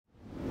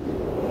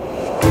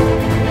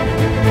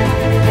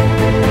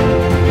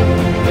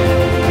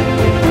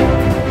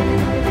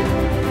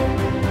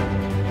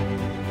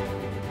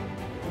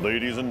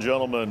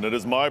gentlemen, it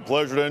is my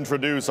pleasure to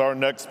introduce our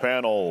next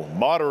panel,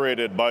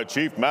 moderated by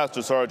Chief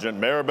Master Sergeant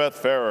Maribeth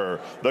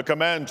Ferrer, the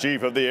Command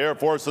Chief of the Air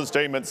Force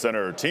Sustainment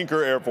Center,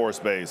 Tinker Air Force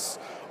Base.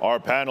 Our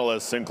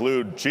panelists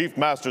include Chief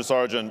Master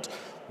Sergeant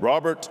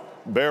Robert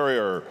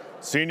Berrier,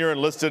 Senior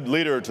Enlisted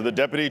Leader to the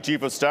Deputy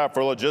Chief of Staff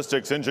for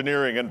Logistics,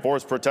 Engineering, and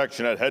Force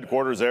Protection at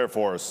Headquarters Air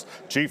Force.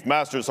 Chief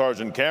Master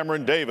Sergeant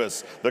Cameron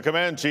Davis, the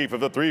Command Chief of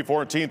the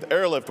 314th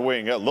Airlift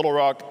Wing at Little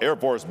Rock Air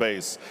Force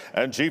Base.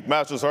 And Chief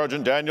Master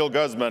Sergeant Daniel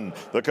Guzman,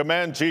 the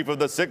Command Chief of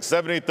the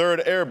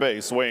 673rd Air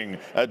Base Wing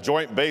at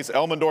Joint Base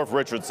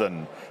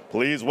Elmendorf-Richardson.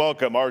 Please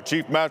welcome our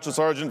Chief Master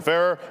Sergeant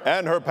Ferrer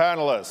and her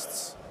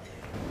panelists.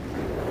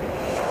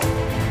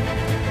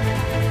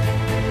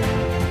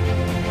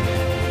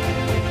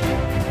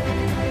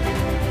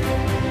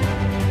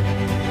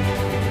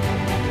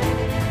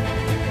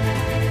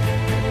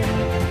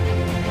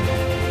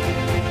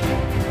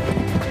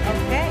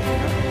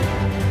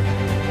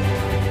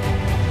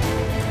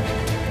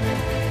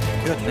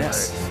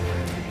 Goodness.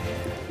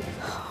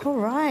 All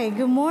right.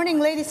 Good morning,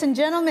 ladies and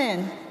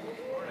gentlemen.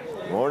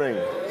 Good morning.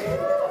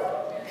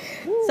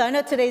 So I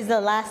know today's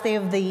the last day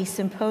of the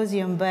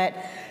symposium, but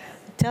I'm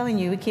telling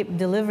you, we keep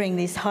delivering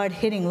these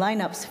hard-hitting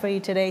lineups for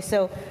you today.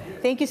 So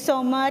thank you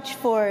so much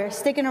for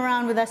sticking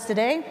around with us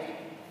today.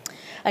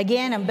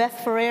 Again, I'm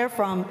Beth Ferrer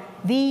from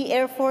the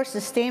Air Force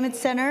Sustainment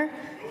Center.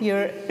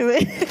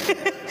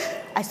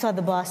 I saw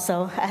the boss,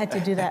 so I had to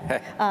do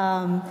that.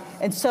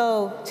 And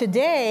so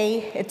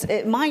today,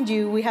 mind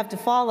you, we have to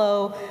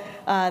follow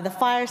the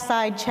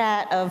fireside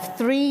chat of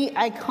three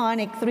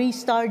iconic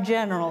three-star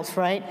generals,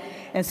 right?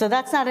 And so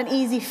that's not an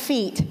easy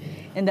feat.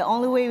 And the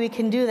only way we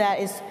can do that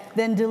is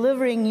then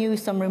delivering you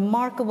some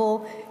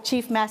remarkable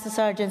Chief Master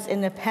Sergeants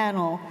in the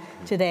panel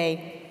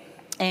today.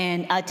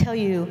 And I tell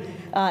you,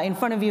 in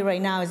front of you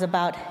right now is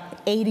about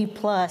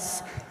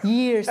 80+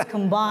 years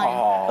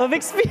combined of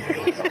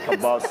experience.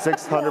 About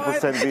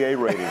 600% VA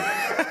rating.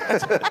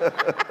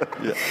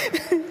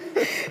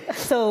 Yeah.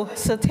 So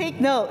take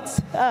notes.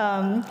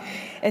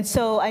 And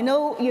so I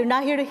know you're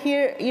not here to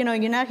hear, you're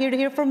not here to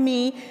hear from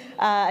me.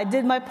 I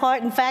did my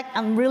part. In fact,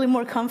 I'm really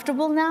more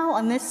comfortable now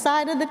on this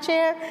side of the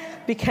chair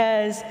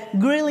because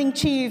grilling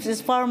chiefs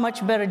is far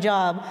much better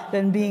job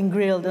than being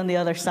grilled on the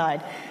other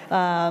side.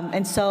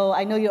 And so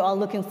I know you're all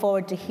looking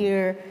forward to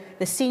hear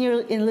the senior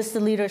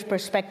enlisted leaders'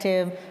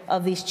 perspective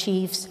of these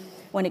chiefs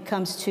when it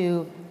comes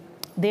to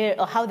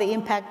how they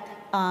impact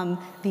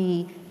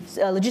the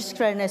logistics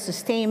readiness,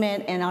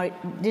 sustainment, and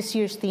this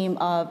year's theme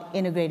of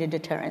integrated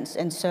deterrence.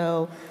 And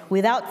so,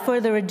 without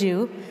further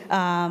ado,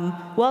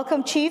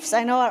 welcome, chiefs.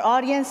 I know our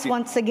audience,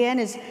 once again,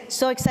 is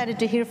so excited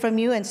to hear from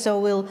you, and so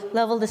we'll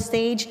level the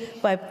stage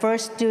by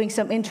first doing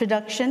some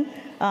introduction.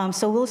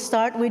 So we'll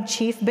start with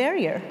Chief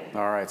Berrier.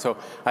 All right. So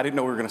I didn't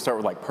know we were going to start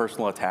with like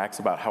personal attacks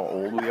about how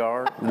old we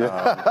are.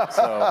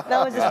 So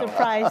that was a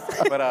surprise.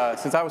 But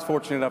since I was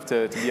fortunate enough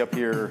to be up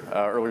here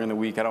earlier in the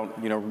week, I don't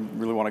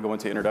really want to go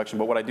into introduction.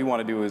 But what I do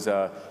want to do is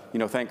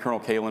thank Colonel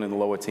Kalin and the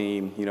LOA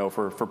team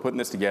for putting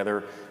this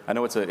together. I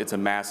know it's a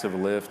massive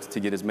lift to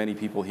get as many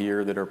people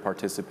here that are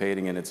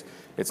participating, and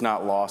it's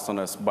not lost on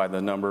us by the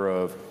number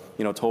of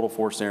total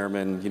force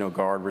airmen,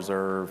 Guard,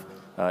 Reserve,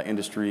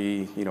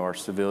 industry, our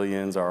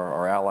civilians,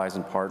 our allies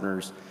and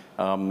partners.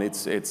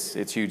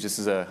 It's huge.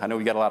 I know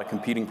we got a lot of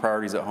competing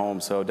priorities at home,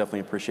 so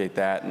definitely appreciate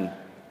that. And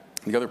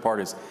the other part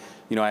is,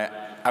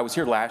 I was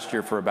here last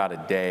year for about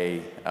a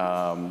day,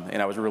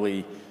 and I was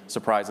really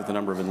surprised at the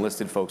number of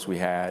enlisted folks we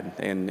had.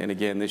 And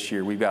again, this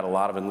year we've got a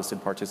lot of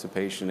enlisted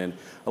participation and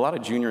a lot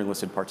of junior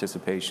enlisted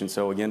participation.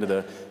 So again,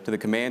 to the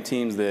command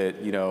teams that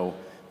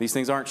these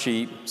things aren't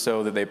cheap,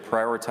 so that they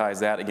prioritize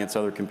that against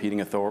other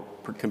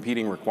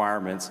competing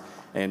requirements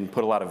and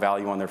put a lot of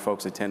value on their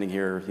folks attending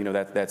here.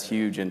 That's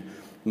huge. And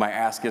my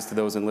ask is to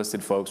those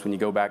enlisted folks, when you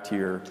go back to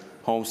your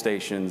home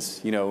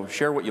stations,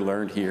 share what you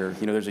learned here.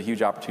 There's a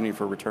huge opportunity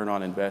for return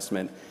on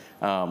investment.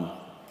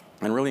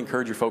 And really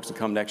encourage your folks to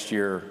come next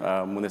year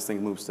when this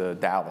thing moves to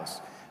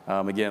Dallas.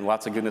 Again,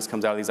 lots of goodness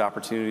comes out of these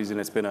opportunities, and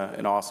it's been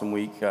an awesome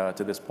week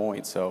to this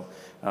point. So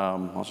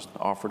I'll just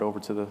offer it over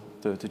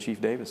to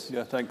Chief Davis.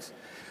 Yeah, thanks.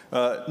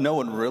 No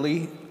one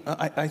really,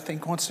 I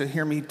think, wants to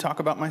hear me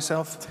talk about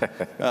myself.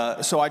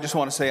 So I just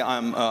want to say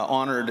I'm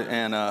honored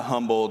and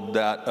humbled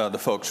that the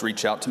folks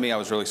reached out to me. I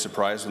was really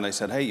surprised when they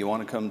said, hey, you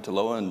want to come to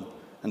LOA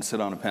and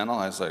sit on a panel?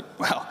 I was like,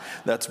 wow,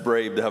 that's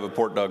brave to have a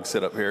port dog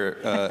sit up here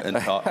and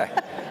talk.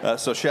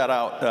 So shout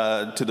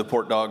out to the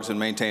port dogs and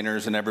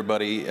maintainers and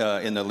everybody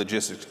in the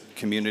logistics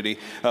community.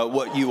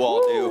 What you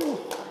all do.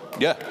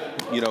 Yeah,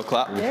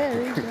 clap.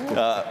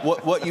 Yeah,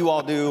 what you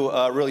all do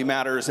really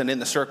matters, and in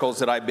the circles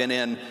that I've been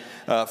in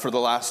for the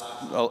last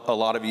a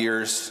lot of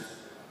years,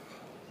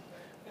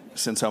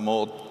 since I'm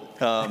old,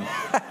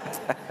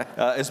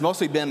 it's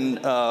mostly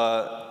been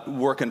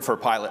working for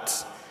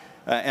pilots.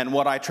 And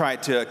what I try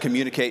to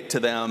communicate to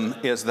them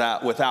is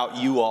that without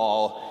you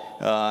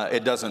all,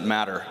 it doesn't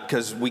matter,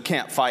 because we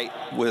can't fight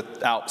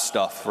without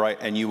stuff, right?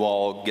 And you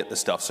all get the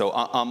stuff. So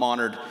I'm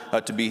honored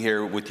to be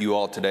here with you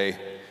all today.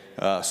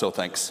 So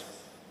thanks.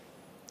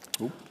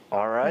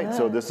 All right,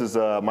 so this is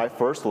my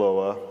first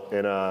LOA,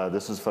 and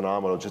this is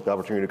phenomenal. Just the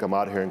opportunity to come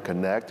out here and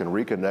connect and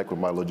reconnect with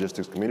my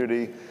logistics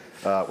community,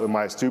 with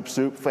my Stoop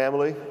Soup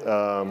family.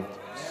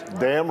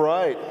 Damn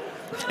right.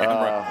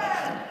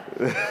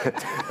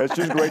 It's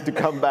just great to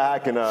come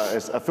back, and I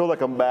feel like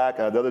I'm back.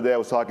 The other day I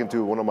was talking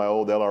to one of my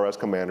old LRS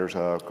commanders,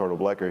 Colonel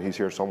Blecker. He's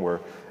here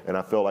somewhere, and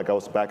I felt like I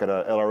was back at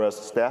a LRS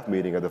staff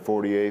meeting at the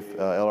 48th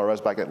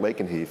LRS back at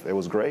Lakenheath. It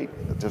was great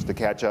just to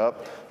catch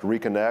up, to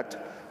reconnect,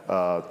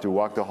 to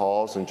walk the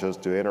halls, and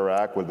just to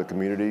interact with the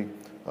community.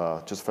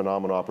 Just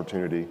phenomenal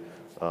opportunity.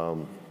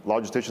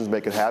 Logisticians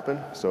make it happen,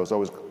 so it's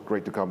always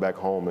great to come back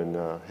home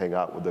and hang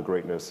out with the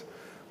greatness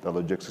that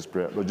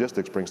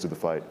logistics brings to the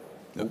fight.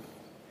 Yep.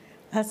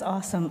 That's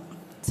awesome.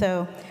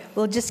 So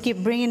we'll just keep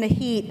bringing the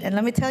heat. And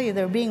let me tell you,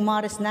 they're being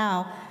modest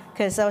now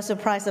because I was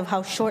surprised of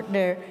how short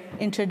their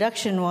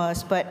introduction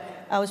was. But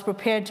I was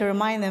prepared to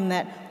remind them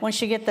that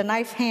once you get the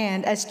knife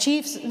hand, as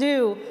chiefs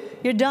do,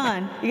 you're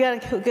done. You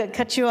got to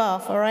cut you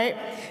off, all right?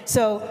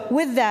 So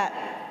with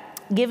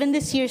that, given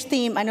this year's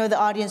theme, I know the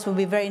audience will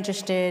be very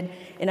interested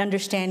in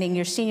understanding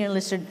your senior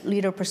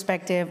leader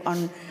perspective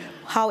on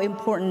how the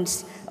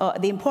importance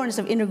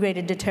of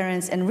integrated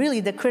deterrence and really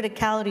the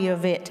criticality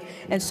of it.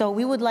 And so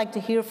we would like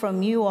to hear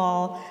from you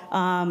all.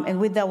 And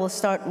with that, we'll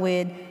start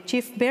with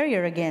Chief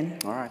Berrier again.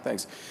 All right,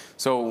 thanks.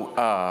 So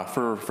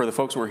for the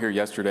folks who were here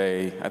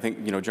yesterday, I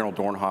think General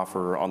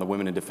Dornhofer on the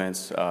Women in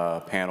Defense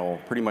panel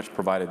pretty much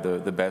provided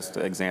the best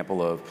example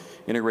of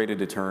integrated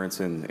deterrence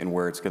and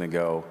where it's going to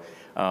go.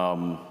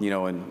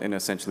 And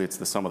essentially it's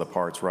the sum of the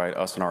parts, right?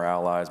 Us and our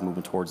allies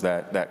moving towards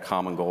that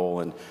common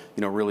goal and,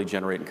 really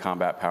generating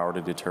combat power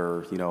to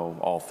deter,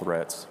 all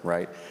threats,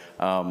 right?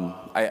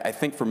 I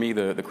think for me,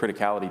 the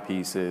criticality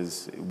piece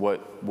is what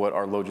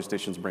our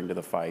logisticians bring to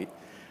the fight.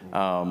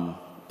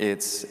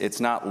 It's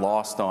not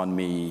lost on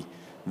me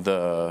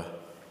the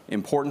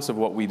importance of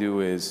what we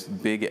do as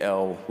big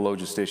L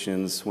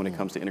logisticians when it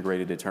comes to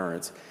integrated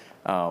deterrence.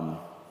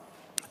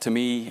 To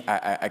me,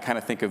 I kind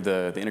of think of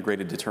the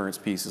integrated deterrence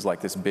piece as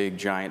like this big,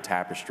 giant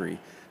tapestry,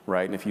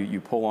 right? And if you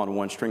pull on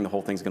one string, the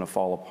whole thing's going to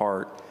fall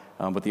apart.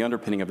 But the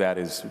underpinning of that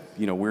is,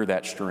 we're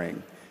that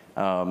string.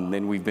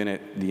 And we've been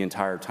it the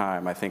entire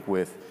time. I think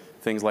with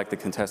things like the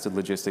contested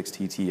logistics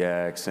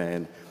TTX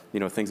and,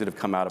 things that have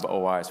come out of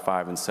OIs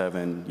 5 and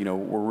 7,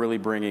 we're really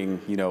bringing,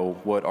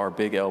 what our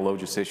big L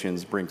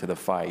logisticians bring to the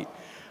fight.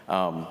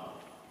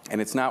 And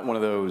it's not one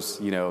of those,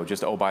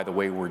 just, oh, by the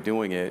way, we're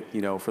doing it.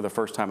 For the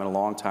first time in a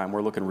long time,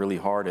 we're looking really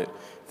hard at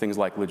things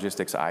like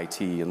logistics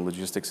IT and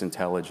logistics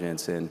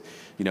intelligence and,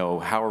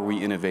 how are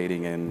we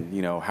innovating and,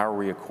 how are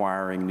we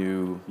acquiring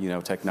new,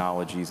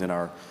 technologies in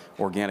our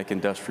organic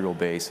industrial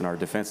base and our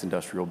defense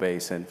industrial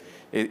base. And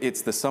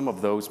it's the sum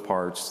of those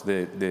parts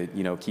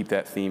that keep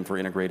that theme for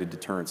integrated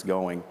deterrence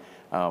going.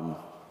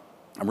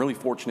 I'm really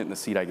fortunate in the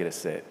seat I get to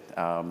sit.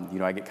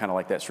 I get kind of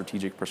like that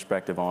strategic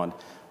perspective on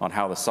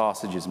how the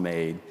sausage is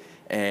made.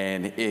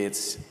 And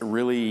it's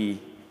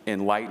really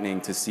enlightening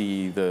to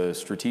see the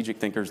strategic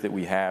thinkers that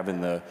we have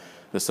and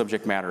the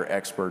subject matter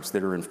experts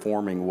that are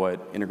informing what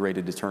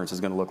integrated deterrence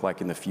is going to look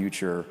like in the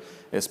future,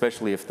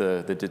 especially if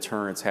the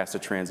deterrence has to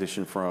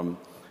transition from,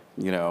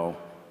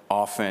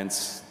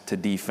 offense to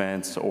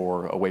defense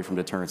or away from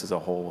deterrence as a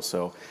whole.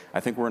 So I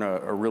think we're in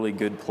a really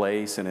good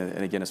place. And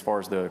again, as far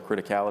as the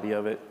criticality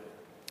of it,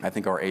 I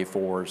think our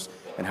A4s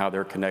and how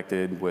they're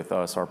connected with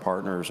us, our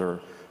partners, are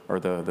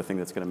the thing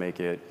that's going to make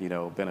it,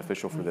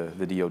 beneficial for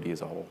the DoD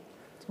as a whole.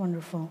 It's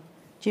wonderful.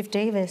 Chief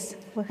Davis,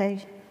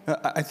 okay.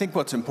 I think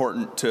what's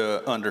important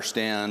to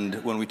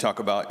understand when we talk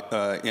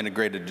about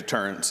integrated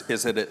deterrence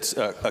is that it's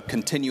a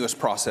continuous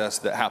process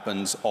that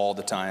happens all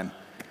the time.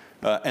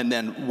 And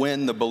then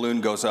when the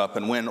balloon goes up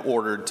and when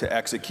ordered to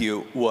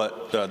execute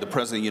what the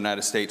President of the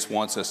United States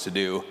wants us to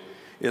do,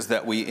 is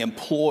that we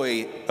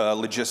employ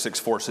logistics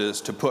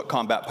forces to put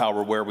combat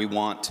power where we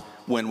want,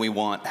 when we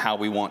want, how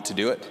we want to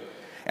do it.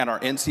 And our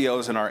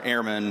NCOs and our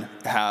airmen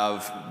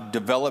have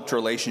developed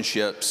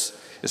relationships,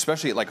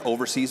 especially at like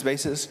overseas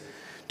bases,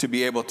 to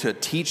be able to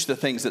teach the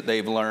things that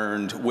they've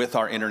learned with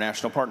our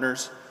international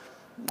partners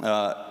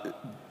to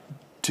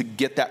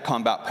get that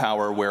combat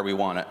power where we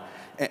want it.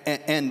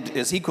 And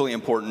is equally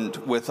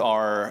important with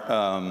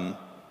our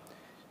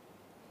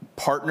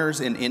partners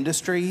in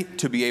industry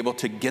to be able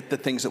to get the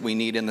things that we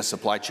need in the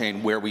supply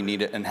chain where we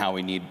need it and how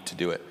we need to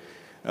do it.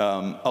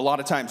 A lot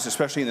of times,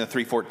 especially in the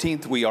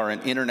 314th, we are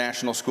an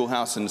international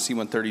schoolhouse in the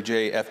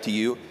C-130J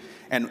FTU,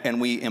 and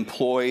we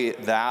employ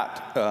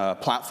that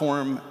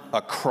platform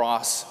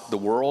across the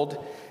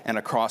world and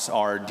across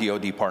our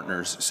DoD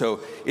partners.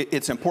 So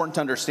it's important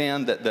to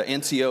understand that the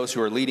NCOs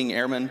who are leading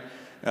airmen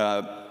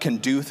can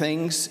do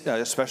things,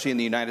 especially in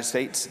the United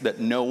States, that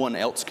no one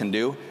else can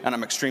do, and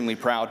I'm extremely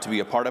proud to be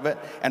a part of it.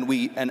 And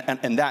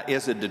that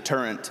is a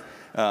deterrent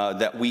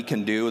that we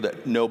can do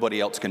that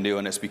nobody else can do,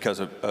 and it's because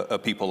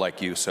of people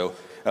like you. So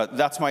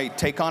that's my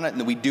take on it,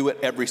 and we do it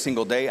every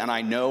single day. And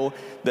I know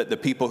that the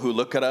people who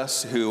look at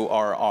us, who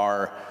are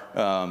our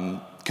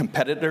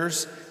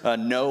competitors,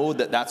 know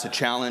that that's a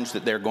challenge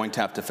that they're going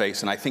to have to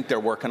face, and I think they're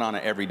working on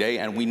it every day,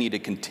 and we need to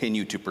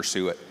continue to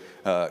pursue it.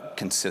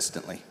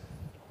 consistently.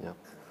 Yeah.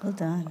 Well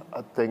done.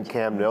 I think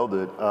Cam nailed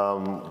it.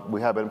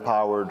 We have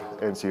empowered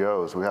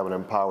NCOs. We have an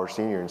empowered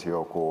senior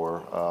NCO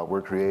corps.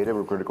 We're creative,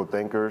 we're critical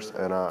thinkers,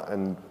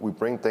 and we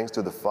bring things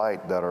to the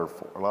fight that are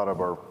a lot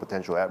of our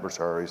potential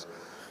adversaries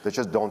that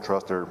just don't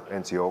trust their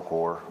NCO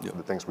corps,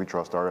 the things we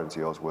trust our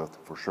NCOs with,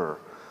 for sure.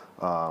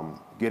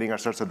 Getting our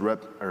certified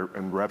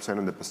reps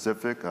in the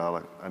Pacific.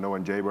 Like I know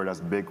in Jaybird,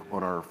 that's big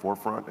on our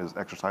forefront, is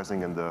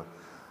exercising in the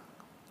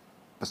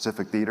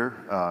Pacific Theater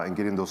and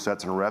getting those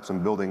sets and reps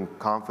and building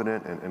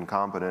confident and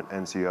competent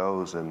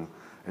NCOs and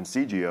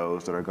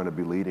CGOs that are going to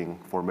be leading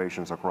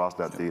formations across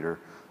that theater.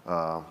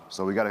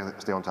 So we got to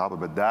stay on top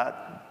of it.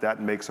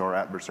 That makes our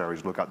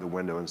adversaries look out the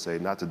window and say,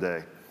 not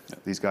today.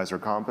 These guys are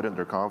competent,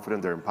 they're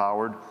confident, they're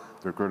empowered,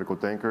 they're critical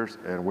thinkers,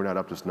 and we're not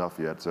up to snuff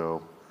yet.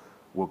 So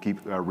we'll keep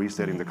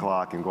resetting the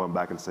clock and going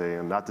back and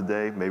saying, not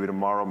today, maybe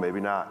tomorrow,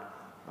 maybe not.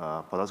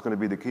 But that's going to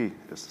be the key,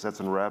 is sets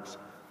and reps,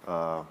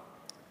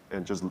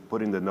 and just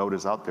putting the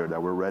notice out there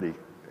that we're ready,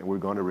 and we're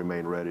going to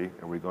remain ready,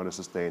 and we're going to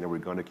sustain, and we're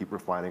going to keep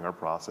refining our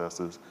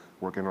processes,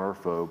 working on our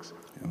folks,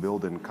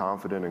 building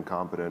confident and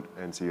competent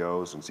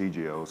NCOs and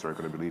CGOs that are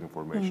going to be leading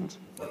formations.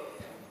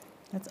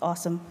 That's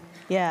awesome.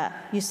 Yeah,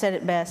 you said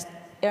it best.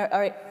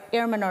 Our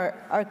airmen are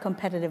our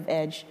competitive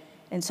edge,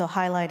 and so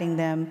highlighting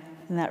them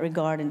in that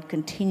regard and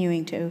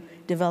continuing to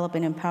develop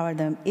and empower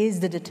them is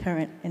the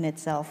deterrent in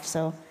itself.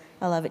 So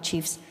I love it,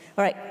 Chiefs.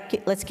 All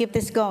right, let's keep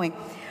this going.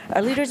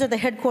 Our leaders of the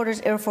Headquarters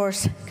Air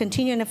Force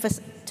continue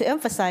to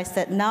emphasize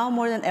that now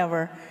more than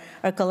ever,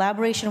 our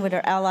collaboration with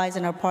our allies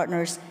and our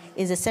partners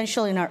is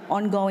essential in our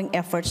ongoing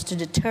efforts to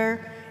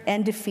deter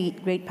and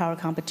defeat great power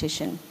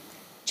competition.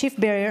 Chief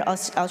Berrier,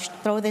 I'll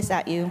throw this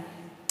at you.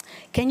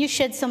 Can you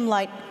shed some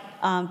light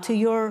to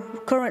your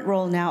current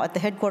role now at the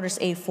Headquarters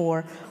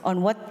A4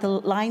 on what the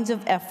lines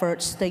of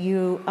efforts that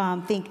you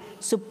think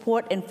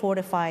support and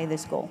fortify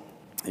this goal?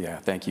 Yeah,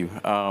 thank you.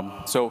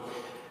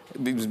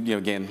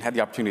 Again, had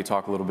the opportunity to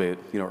talk a little bit,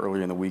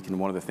 earlier in the week, and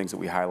one of the things that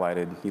we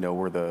highlighted,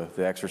 were the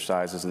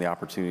exercises and the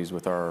opportunities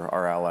with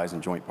our allies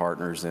and joint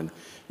partners, and,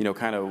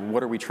 kind of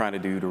what are we trying to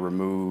do to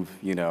remove,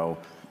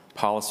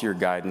 policy or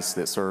guidance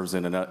that serves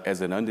as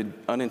an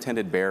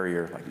unintended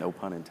barrier, like no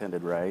pun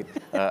intended, right?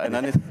 An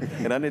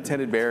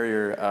unintended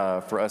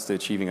barrier for us to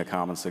achieving a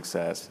common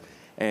success.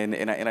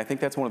 And I think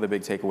that's one of the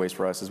big takeaways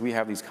for us is we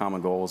have these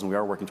common goals and we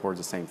are working towards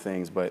the same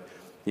things, but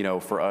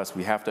for us,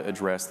 we have to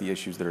address the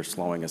issues that are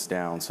slowing us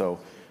down. So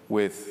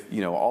with,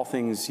 all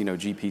things,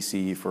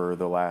 GPC for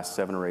the last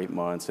 7 or 8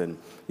 months, and,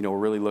 we're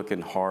really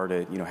looking hard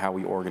at, how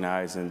we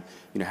organize and,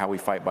 how we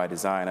fight by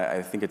design.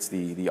 I think it's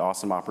the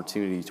awesome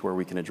opportunity to where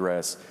we can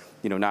address,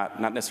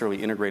 not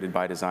necessarily integrated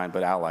by design,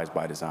 but allies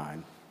by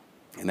design.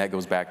 And that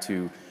goes back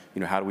to,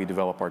 how do we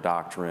develop our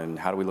doctrine?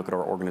 How do we look at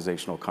our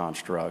organizational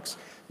constructs?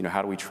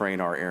 How do we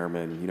train our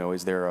airmen?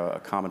 Is there a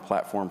common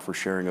platform for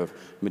sharing of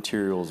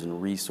materials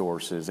and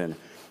resources and,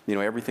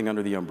 everything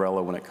under the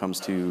umbrella when it comes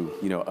to,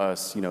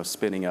 us,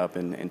 spinning up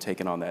and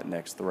taking on that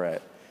next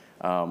threat.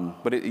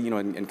 But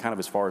and kind of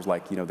as far as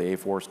like, the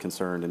A4 is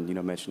concerned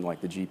and, mentioned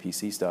like the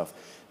GPC stuff,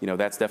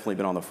 that's definitely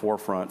been on the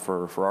forefront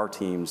for our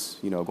teams,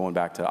 going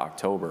back to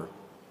October.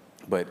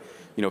 But,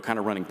 kind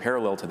of running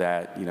parallel to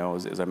that,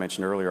 as I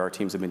mentioned earlier, our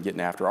teams have been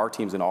getting after, our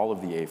teams in all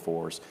of the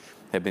A4s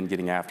have been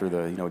getting after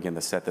the, again,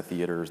 the set the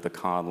theaters, the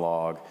con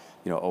log,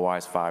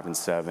 OIs 5 and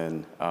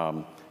 7,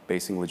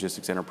 basing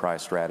logistics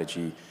enterprise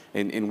strategy,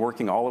 and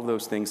working all of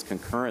those things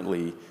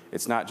concurrently.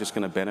 It's not just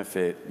going to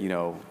benefit,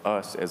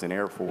 us as an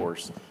Air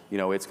Force,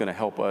 it's going to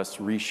help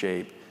us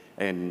reshape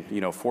and,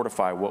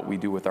 fortify what we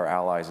do with our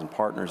allies and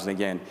partners. And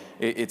again,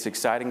 it's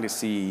exciting to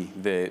see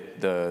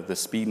the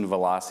speed and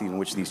velocity in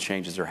which these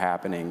changes are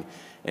happening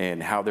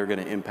and how they're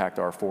going to impact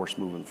our force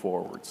moving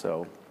forward.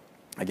 So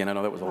again, I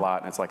know that was a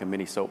lot, and it's like a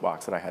mini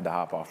soapbox that I had to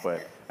hop off,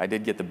 but I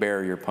did get the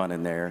Berrier pun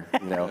in there,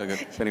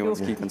 if anyone's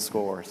keeping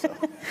score. So.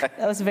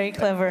 That was very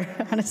clever,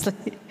 honestly.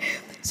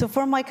 So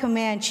for my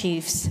command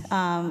chiefs,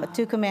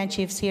 2 command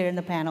chiefs here in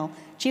the panel,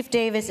 Chief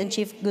Davis and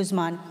Chief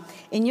Guzman,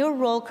 in your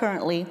role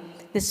currently,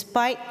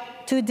 despite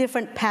 2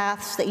 different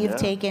paths that you've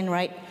taken,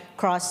 right,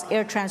 across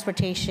air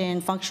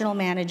transportation, functional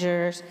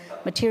managers,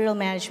 material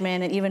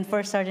management, and even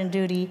first sergeant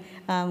duty,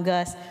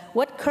 Gus,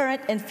 what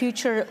current and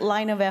future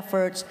line of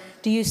efforts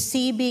do you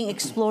see being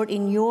explored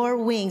in your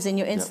wings and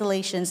your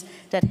installations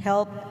that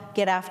help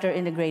get after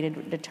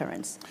integrated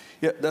deterrence?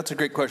 Yeah, that's a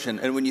great question.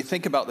 And when you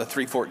think about the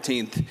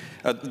 314th,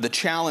 the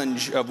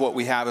challenge of what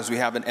we have is we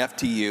have an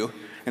FTU,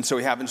 and so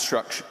we have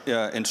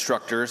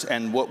instructors,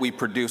 and what we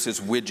produce is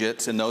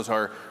widgets, and those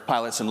are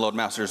pilots and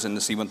loadmasters in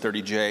the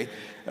C-130J,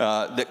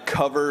 that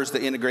covers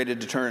the integrated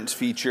deterrence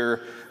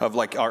feature of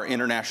like our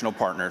international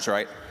partners,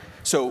 right?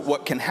 So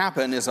what can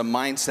happen is a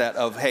mindset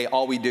of, hey,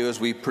 all we do is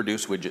we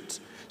produce widgets.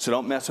 So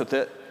don't mess with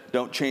it.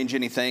 Don't change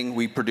anything.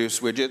 We produce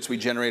widgets. We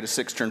generate a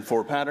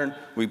 6-turn-4 pattern.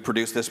 We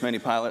produce this many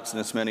pilots and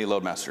this many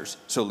loadmasters.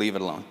 So leave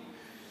it alone.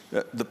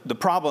 The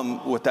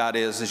problem with that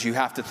is you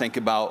have to think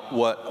about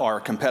what our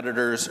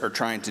competitors are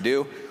trying to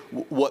do.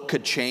 What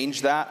could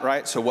change that,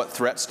 right? So what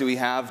threats do we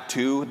have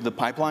to the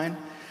pipeline?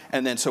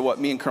 And then so what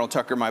me and Colonel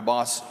Tucker, my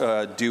boss,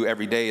 do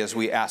every day is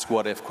we ask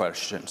what if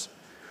questions.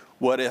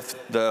 What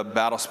if the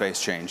battle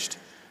space changed?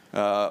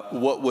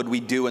 What would we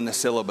do in the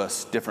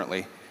syllabus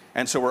differently?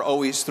 And so we're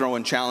always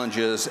throwing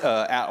challenges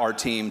at our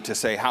team to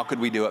say, how could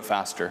we do it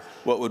faster?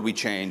 What would we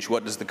change?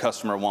 What does the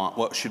customer want?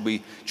 What should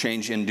we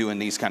change in doing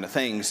these kind of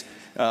things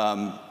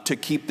to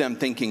keep them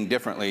thinking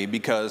differently?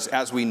 Because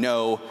as we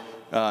know,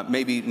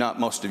 maybe not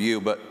most of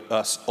you, but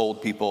us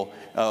old people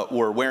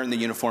were wearing the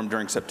uniform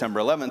during September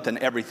 11th and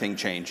everything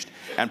changed.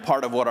 And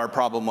part of what our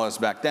problem was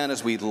back then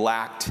is we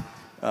lacked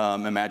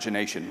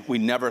imagination. We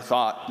never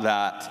thought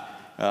that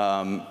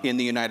in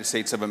the United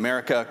States of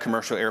America,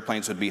 commercial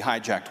airplanes would be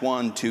hijacked,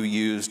 1, 2,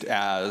 used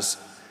as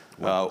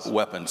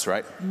weapons,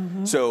 right?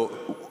 Mm-hmm.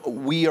 So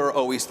we are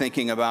always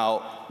thinking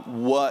about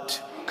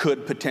what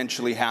could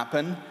potentially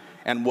happen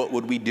and what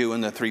would we do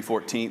in the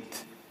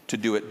 314th to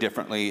do it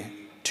differently,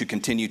 to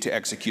continue to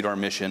execute our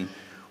mission.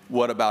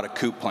 What about a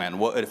coup plan?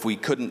 What if we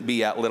couldn't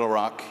be at Little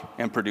Rock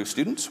and produce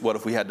students? What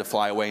if we had to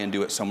fly away and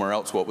do it somewhere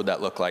else? What would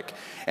that look like?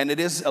 And it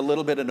is a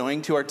little bit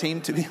annoying to our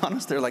team, to be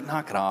honest. They're like,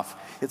 knock it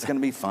off. It's going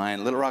to be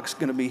fine. Little Rock's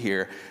going to be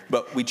here.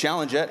 But we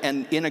challenge it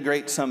and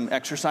integrate some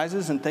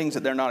exercises and things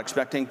that they're not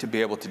expecting to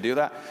be able to do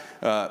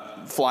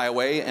that. Fly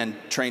away and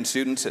train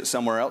students at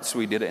somewhere else.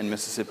 We did it in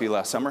Mississippi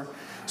last summer.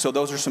 So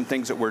those are some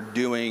things that we're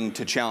doing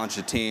to challenge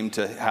the team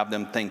to have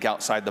them think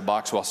outside the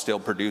box while still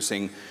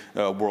producing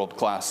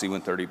world-class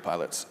C-130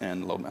 pilots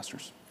and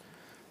loadmasters.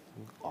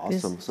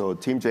 Awesome. So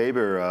Team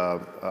Jaber,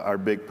 our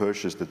big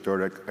push is the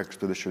 3rd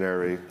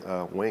Expeditionary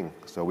Wing.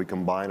 So we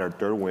combine our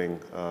 3rd Wing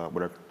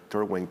with our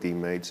 3rd Wing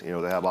teammates. You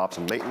know, they have ops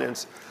and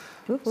maintenance.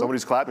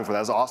 Somebody's clapping for that.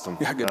 That's awesome.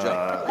 Yeah, good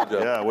job. Good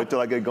job. Yeah, wait till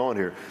I get going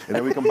here. And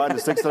then we combine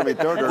the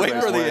 673rd Air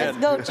Base Wing. Let's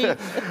go,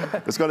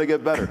 Chief. It's going to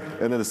get better.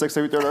 And then the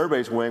 673rd Air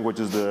Base Wing, which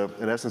is,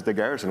 in essence, the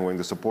garrison wing,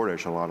 the support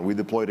echelon. We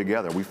deploy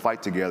together. We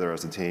fight together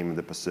as a team in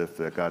the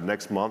Pacific.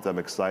 Next month, I'm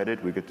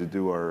excited. We get to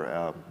do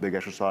our big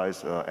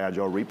exercise,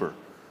 Agile Reaper.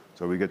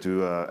 So we get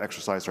to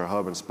exercise our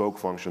hub and spoke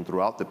function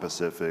throughout the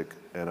Pacific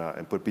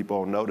and put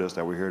people on notice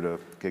that we're here to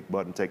kick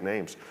butt and take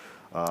names.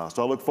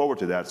 So I look forward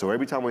to that. So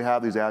every time we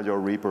have these Agile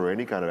Reaper or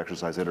any kind of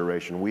exercise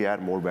iteration, we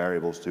add more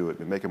variables to it.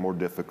 We make it more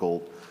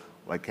difficult.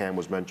 Like Cam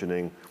was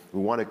mentioning,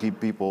 we want to keep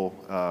people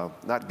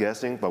not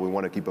guessing, but we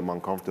want to keep them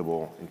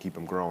uncomfortable and keep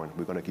them growing.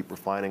 We're going to keep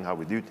refining how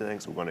we do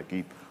things. We're going to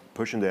keep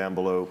pushing the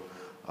envelope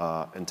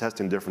and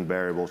testing different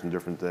variables and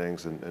different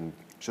things, and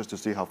just to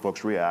see how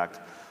folks react,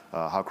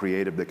 how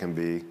creative they can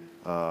be,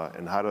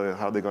 and how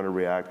they're going to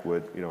react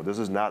with, you know, this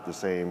is not the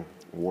same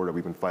war that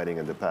we've been fighting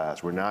in the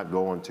past. We're not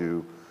going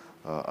to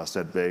a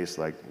set base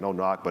like no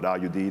knock, but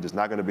IUD. It's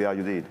not going to be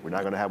IUD. We're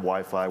not going to have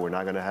Wi-Fi. We're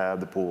not going to have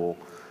the pool.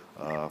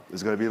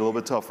 It's going to be a little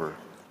bit tougher,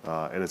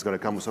 and it's going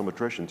to come with some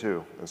attrition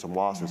too, and some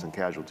losses and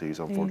casualties,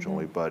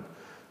 unfortunately. But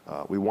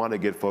we want to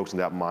get folks in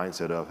that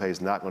mindset of, hey, it's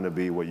not going to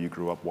be what you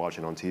grew up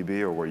watching on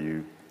TV or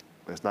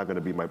it's not going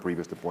to be my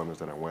previous deployments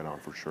that I went on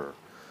for sure.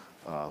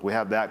 We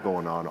have that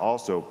going on.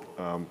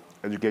 Also,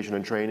 education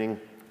and training.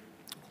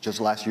 Just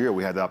last year,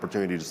 we had the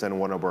opportunity to send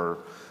one of our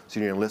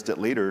senior enlisted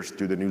leaders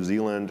to the New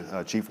Zealand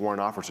Chief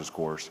Warrant Officers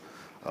course.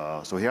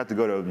 So he had to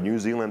go to New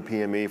Zealand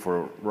PME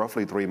for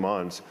roughly 3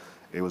 months.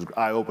 It was an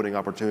eye-opening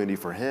opportunity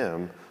for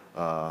him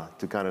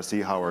to kind of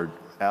see how our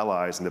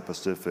allies in the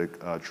Pacific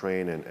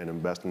train and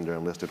invest in their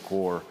enlisted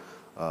corps.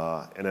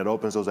 And it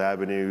opens those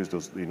avenues,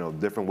 those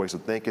different ways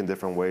of thinking,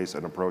 different ways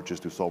and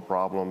approaches to solve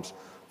problems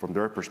from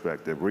their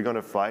perspective. We're going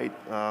to fight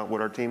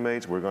with our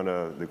teammates. We're going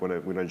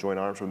to join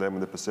arms with them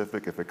in the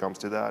Pacific if it comes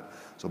to that.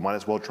 So might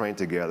as well train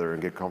together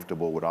and get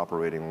comfortable with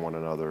operating one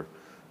another.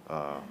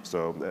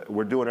 So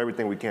we're doing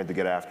everything we can to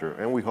get after.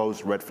 And we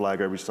host Red Flag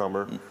every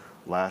summer.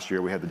 Last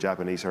year we had the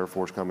Japanese Air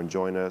Force come and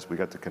join us. We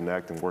got to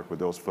connect and work with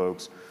those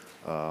folks.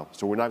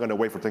 So we're not going to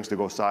wait for things to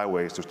go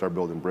sideways to start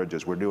building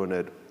bridges. We're doing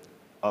it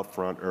up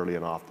front early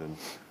and often.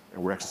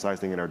 And we're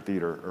exercising in our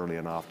theater early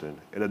and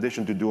often. In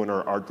addition to doing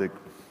our Arctic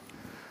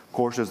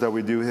courses that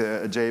we do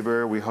here at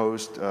Jaber, we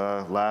host,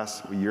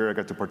 last year I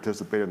got to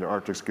participate in the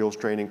Arctic Skills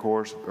Training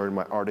course, earned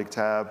my Arctic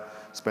tab,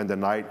 spend the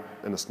night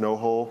in a snow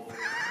hole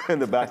in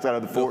the backside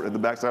of the fort, in the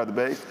backside of the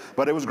base.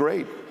 But it was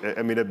great.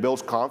 I mean, it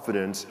builds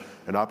confidence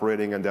in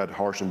operating in that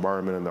harsh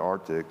environment in the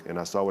Arctic. And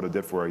I saw what it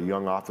did for our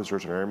young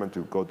officers and airmen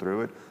to go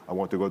through it. I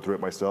want to go through it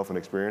myself and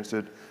experience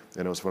it.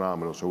 And it was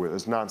phenomenal. So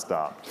it's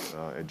nonstop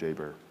at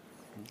Jaber.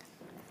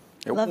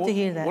 Love to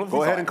hear that.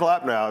 Go ahead and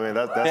clap now. I mean,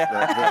 that's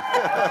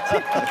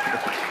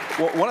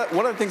Well,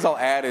 one of the things I'll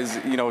add is,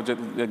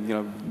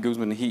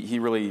 Guzman, he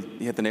really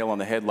hit the nail on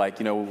the head,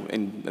 like,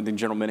 and I think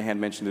General Minahan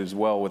mentioned it as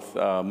well with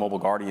Mobile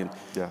Guardian.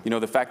 Yeah.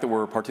 The fact that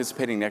we're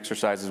participating in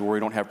exercises where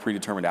we don't have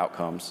predetermined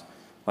outcomes,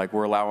 like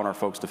we're allowing our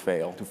folks to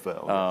fail.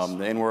 Yes.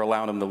 And we're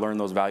allowing them to learn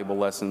those valuable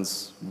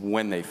lessons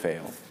when they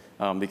fail.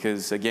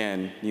 Because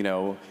again,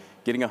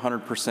 getting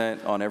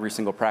 100% on every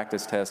single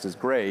practice test is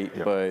great,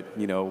 Yep. but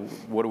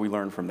what do we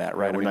learn from that,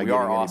 right? Yeah, I mean, we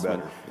are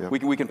awesome.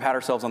 Yep. We can pat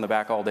ourselves on the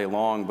back all day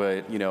long,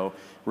 but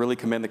really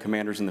commend the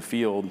commanders in the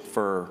field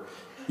for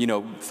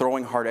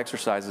throwing hard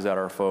exercises at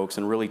our folks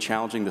and really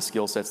challenging the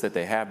skill sets that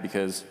they have,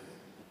 because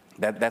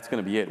that's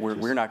going to be it.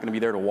 We're not going to be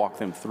there to walk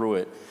them through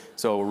it.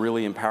 So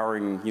really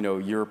empowering,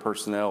 your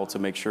personnel to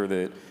make sure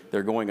that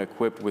they're going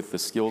equipped with the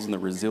skills and the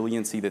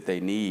resiliency that they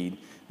need.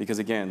 Because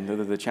again,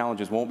 the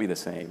challenges won't be the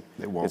same.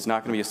 They won't. It's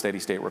not going to be a steady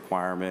state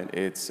requirement.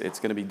 It's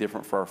going to be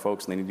different for our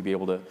folks, and they need to be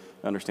able to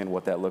understand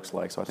what that looks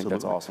like. So I think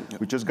that's awesome.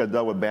 We just got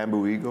done with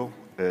Bamboo Eagle,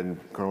 and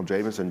Colonel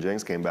Jamison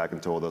Jenks came back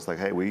and told us, like,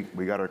 hey, we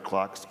got our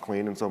clocks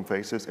clean in some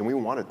faces, and we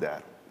wanted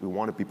that. We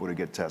wanted people to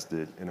get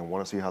tested, and we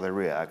want to see how they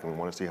react, and we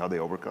want to see how they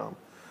overcome.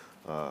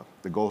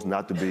 The goal is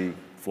not to be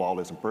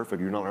flawless and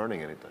perfect. You're not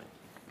learning anything.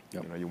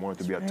 Yep. You want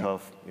it to be a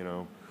tough,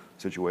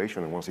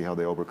 situation, and want to see how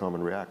they overcome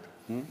and react,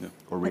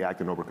 or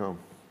react and overcome.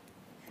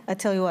 I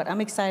tell you what,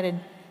 I'm excited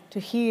to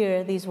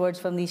hear these words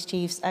from these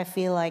chiefs. I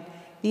feel like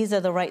these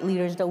are the right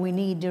leaders that we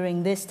need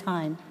during this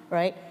time,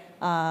 right?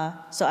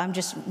 So I'm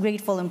just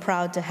grateful and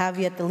proud to have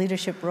you at the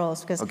leadership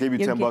roles. I'll give you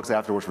 $10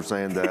 afterwards for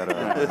saying that.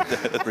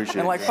 Appreciate it.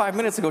 And like 5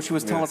 minutes ago, she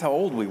was telling us how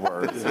old we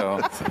were.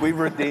 So we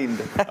redeemed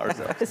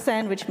ourselves. The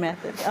sandwich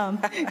method.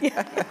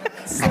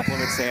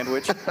 Compliment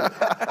sandwich.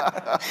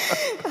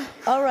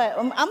 All right,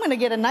 I'm going to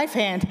get a knife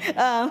hand.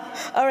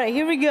 All right,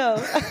 here we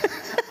go.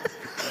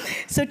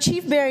 So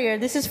Chief Berrier,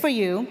 this is for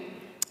you.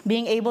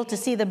 Being able to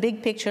see the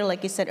big picture,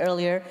 like you said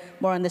earlier,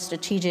 more on the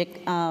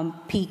strategic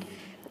peak.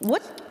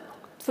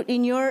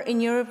 In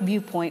your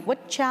viewpoint,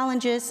 what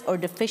challenges or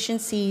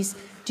deficiencies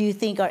do you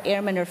think our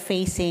airmen are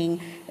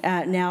facing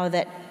now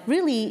that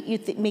really you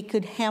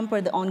could hamper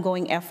the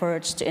ongoing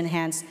efforts to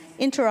enhance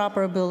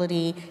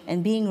interoperability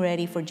and being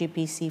ready for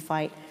GPC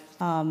fight?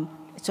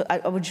 So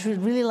I would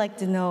really like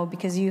to know,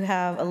 because you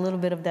have a little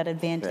bit of that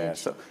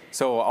advantage. Yeah,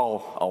 so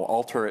I'll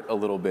alter it a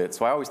little bit.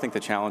 So I always think the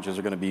challenges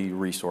are going to be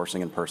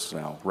resourcing and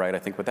personnel, right? I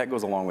think, but that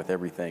goes along with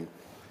everything.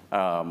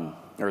 But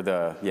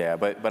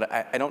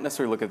I don't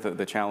necessarily look at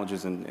the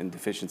challenges and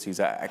deficiencies.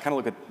 I kind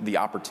of look at the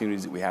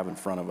opportunities that we have in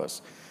front of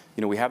us.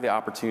 We have the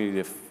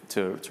opportunity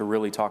to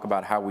really talk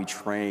about how we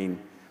train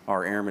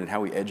our airmen and how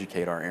we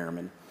educate our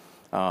airmen.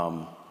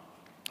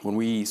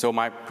 So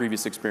my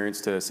previous experience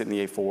to sit in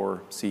the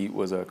A4 seat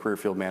was a career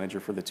field manager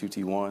for the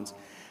 2T1s,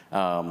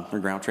 or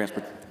ground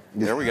transport.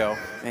 There we go,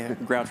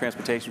 ground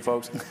transportation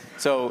folks.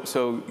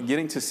 So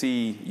getting to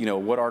see,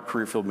 what our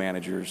career field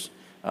managers,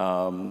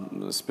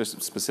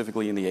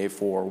 specifically in the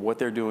A4, what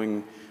they're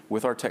doing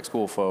with our tech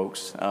school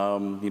folks,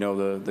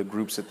 the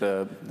groups at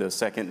the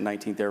 2nd and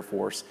 19th Air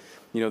Force,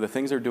 the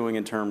things they're doing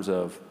in terms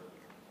of,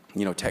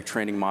 tech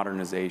training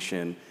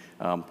modernization,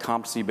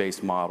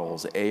 competency-based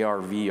models,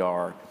 AR,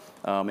 VR,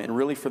 and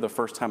really for the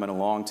first time in a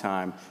long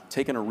time,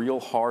 taking a real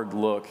hard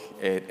look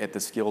at the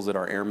skills that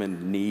our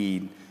airmen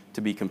need to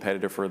be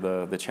competitive for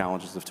the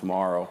challenges of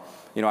tomorrow.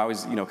 I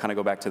always, kind of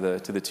go back to the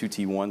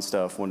 2T1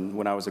 stuff.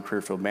 When I was a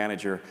career field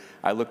manager,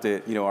 I looked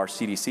at, our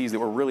CDCs that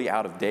were really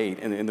out of date.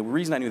 And the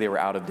reason I knew they were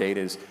out of date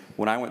is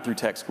when I went through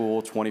tech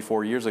school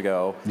 24 years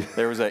ago,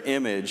 there was an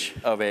image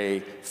of a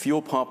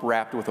fuel pump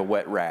wrapped with a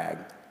wet rag.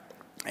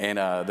 And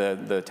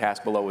the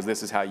task below was,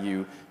 this is how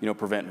you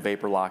prevent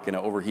vapor lock in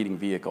an overheating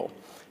vehicle.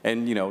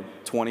 And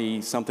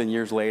 20-something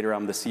years later,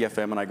 I'm the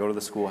CFM and I go to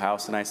the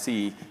schoolhouse and I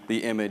see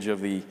the image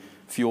of the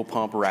fuel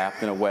pump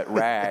wrapped in a wet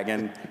rag.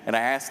 And I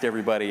asked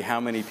everybody how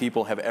many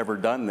people have ever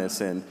done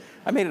this. And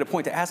I made it a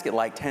point to ask it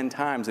like 10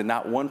 times, and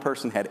not one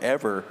person had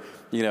ever,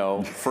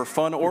 for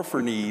fun or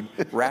for need,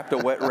 wrapped a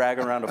wet rag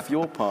around a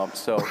fuel pump.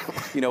 So,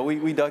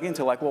 we dug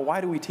into like, well,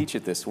 why do we teach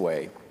it this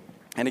way?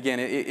 And again,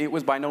 it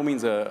was by no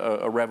means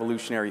a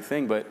revolutionary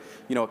thing, but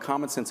a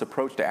common sense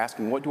approach to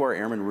asking, what do our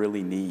airmen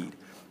really need?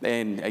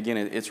 And again,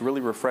 it's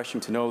really refreshing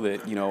to know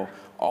that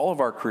all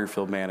of our career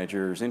field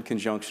managers, in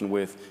conjunction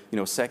with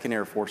 2nd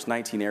Air Force,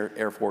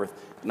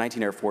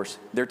 19th Air Force,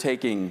 they're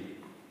taking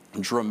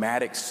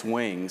dramatic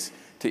swings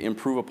to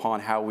improve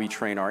upon how we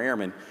train our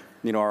airmen.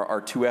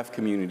 Our 2F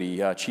community,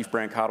 Chief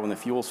Brancato and the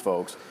Fuels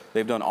folks,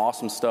 they've done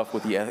awesome stuff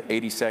with the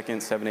 82nd,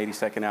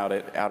 782nd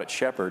out at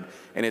Shepherd,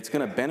 and it's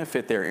going to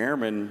benefit their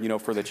airmen,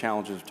 for the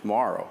challenges of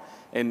tomorrow.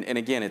 And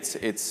again,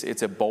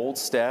 it's a bold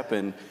step,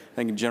 and I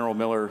think General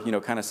Miller,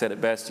 kind of said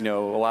it best. A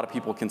lot of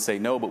people can say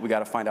no, but we got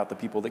to find out the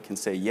people that can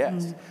say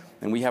yes.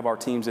 Mm-hmm. And we have our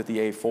teams at the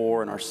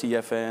A4 and our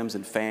CFMs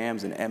and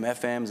FAMs and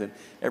MFMs and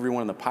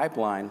everyone in the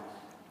pipeline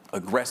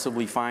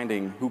aggressively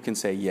finding who can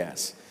say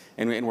yes.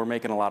 And we're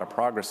making a lot of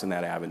progress in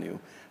that avenue.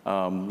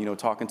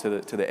 Talking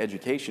to the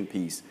education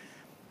piece.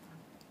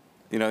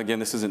 Again,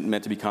 this isn't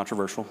meant to be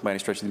controversial by any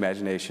stretch of the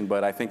imagination,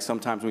 but I think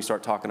sometimes when we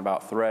start talking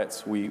about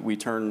threats, we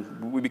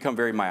become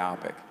very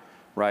myopic,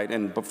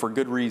 right? But for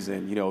good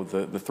reason.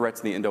 The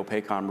threats in the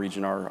Indo-PACOM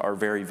region are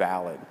very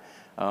valid.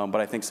 But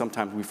I think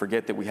sometimes we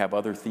forget that we have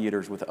other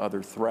theaters with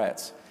other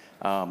threats.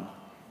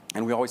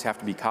 And we always have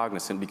to be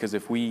cognizant, because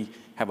if we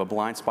have a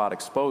blind spot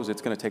exposed,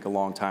 it's going to take a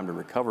long time to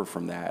recover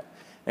from that.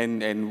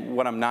 And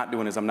what I'm not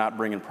doing is I'm not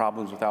bringing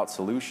problems without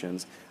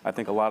solutions. I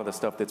think a lot of the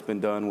stuff that's been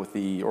done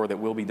or that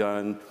will be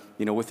done,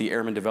 with the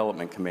Airman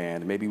Development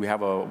Command, maybe we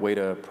have a way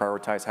to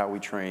prioritize how we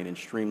train and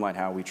streamline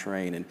how we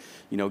train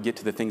and, get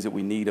to the things that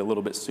we need a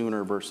little bit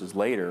sooner versus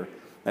later.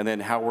 and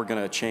then how we're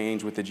going to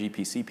change with the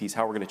GPC piece,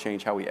 how we're going to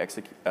change how we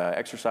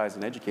exercise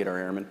and educate our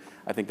airmen.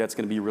 I think that's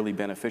going to be really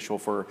beneficial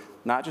for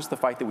not just the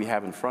fight that we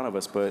have in front of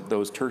us, but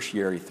those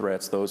tertiary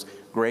threats, those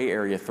gray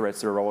area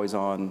threats that are always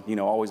on,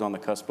 always on the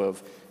cusp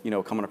of,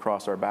 coming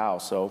across our bow.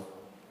 So,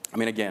 I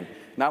mean, again,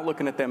 not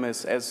looking at them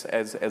as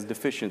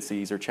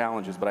deficiencies or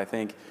challenges, but I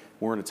think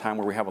we're in a time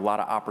where we have a lot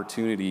of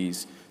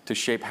opportunities to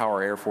shape how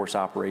our Air Force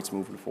operates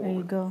moving forward. There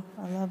you go.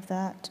 I love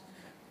that.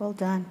 Well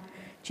done.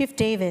 Chief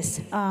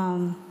Davis,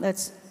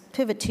 let's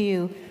pivot to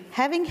you.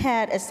 Having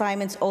had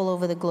assignments all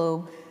over the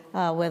globe,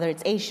 whether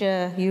it's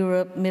Asia,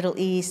 Europe, Middle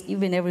East,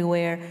 you've been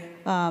everywhere.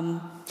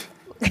 That's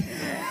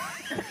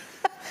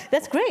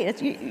great.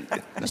 That's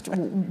just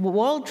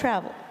world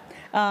travel.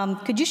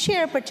 Could you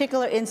share a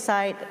particular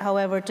insight,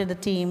 however, to the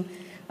team,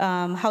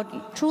 how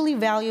truly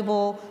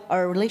valuable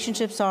our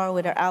relationships are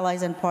with our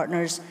allies and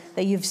partners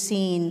that you've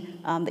seen,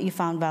 that you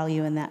found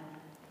value in that?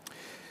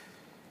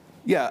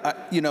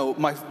 Yeah,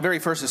 my very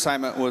first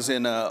assignment was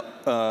in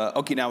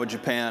Okinawa,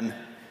 Japan,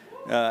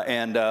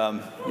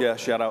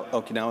 shout out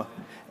Okinawa.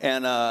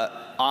 And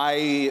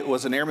I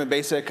was an airman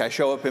basic. I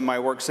show up in my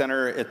work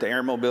center at the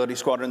Air Mobility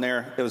Squadron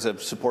there. It was a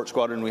support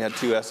squadron. We had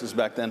 2 S's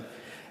back then.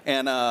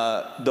 And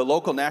the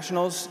local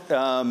nationals,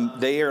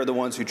 they are the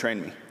ones who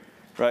trained me,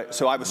 right?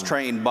 So I was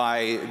trained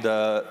by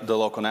the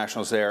local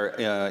nationals there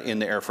in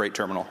the air freight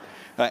terminal.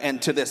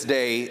 And to this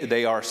day,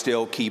 they are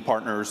still key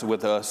partners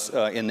with us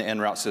in the en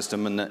route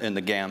system and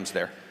the GAMs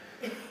there.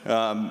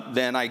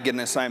 Then I get an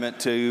assignment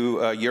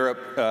to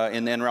Europe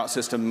in the en route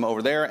system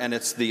over there, and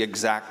it's the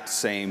exact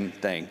same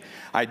thing.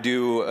 I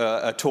do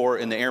a tour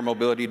in the Air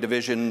Mobility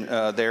Division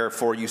there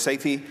for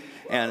USAFE,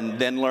 and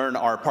then learn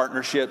our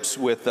partnerships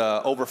with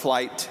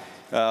overflight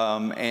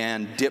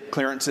and dip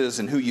clearances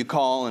and who you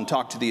call and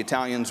talk to the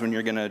Italians when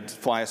you're going to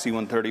fly a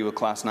C-130 with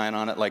Class 9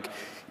 on it. Like,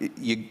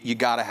 you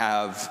got to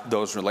have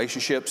those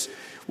relationships.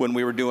 When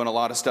we were doing a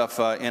lot of stuff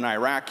in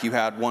Iraq, you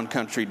had one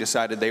country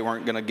decided they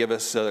weren't going to give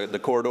us the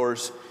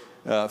corridors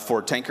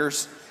for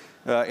tankers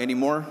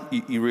anymore.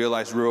 You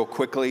realize real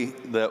quickly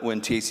that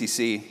when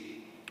TACC,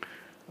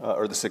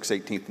 or the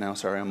 618th now,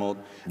 sorry, I'm old,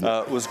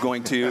 was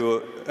going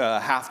to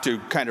have to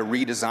kind of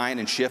redesign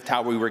and shift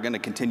how we were going to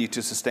continue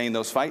to sustain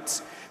those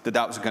fights,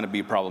 that was going to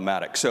be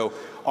problematic. So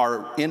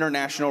our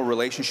international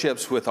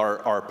relationships with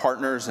our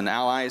partners and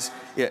allies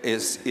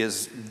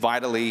is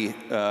vitally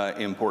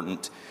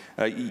important.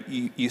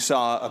 You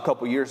saw a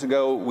couple years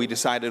ago, we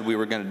decided we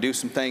were going to do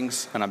some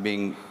things, and I'm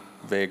being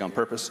vague on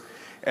purpose.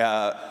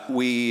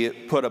 We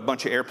put a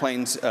bunch of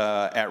airplanes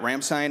at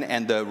Ramstein,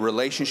 and the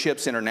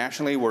relationships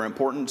internationally were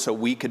important so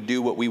we could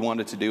do what we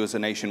wanted to do as a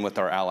nation with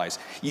our allies.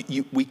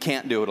 We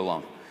can't do it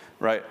alone,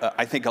 right?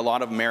 I think a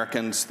lot of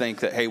Americans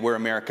think that, hey, we're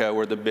America,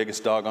 we're the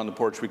biggest dog on the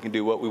porch, we can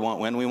do what we want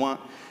when we want.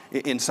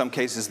 In some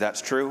cases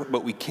that's true,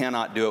 but we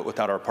cannot do it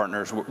without our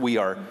partners. We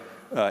are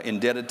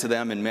indebted to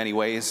them in many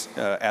ways,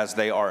 as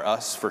they are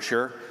us for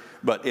sure.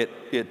 But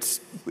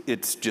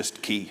it's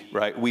just key,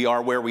 right? We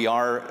are where we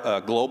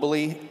are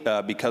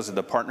globally because of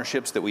the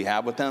partnerships that we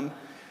have with them.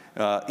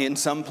 In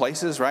some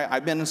places, right?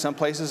 I've been in some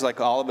places,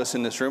 like all of us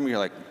in this room, you're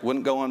like,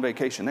 wouldn't go on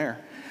vacation there.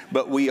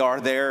 But we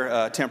are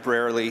there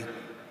temporarily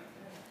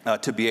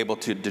to be able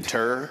to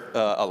deter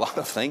a lot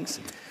of things.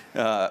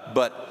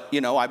 But,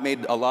 I've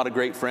made a lot of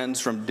great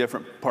friends from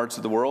different parts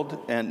of the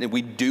world, and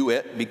we do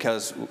it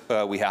because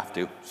we have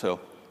to. So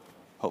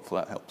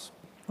hopefully that helps.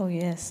 Oh,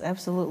 yes,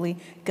 absolutely.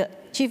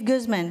 Chief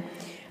Guzman,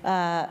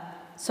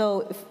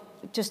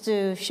 just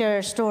to share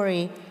a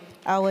story,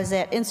 I was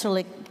at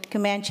Incirlik,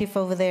 command chief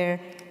over there,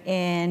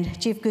 and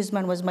Chief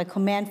Guzman was my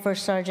command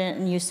first sergeant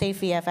in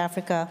USAFE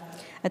Africa.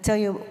 I tell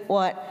you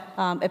what,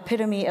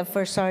 epitome of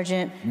first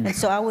sergeant. And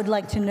so I would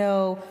like to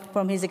know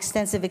from his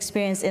extensive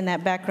experience in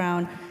that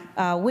background,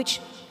 which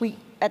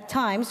at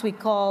times we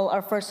call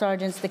our first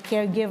sergeants the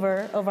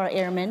caregiver of our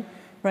airmen,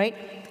 right?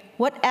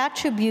 What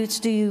attributes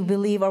do you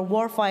believe our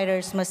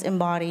warfighters must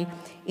embody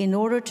in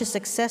order to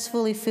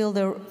successfully fulfill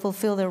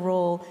their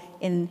role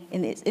in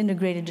its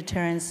integrated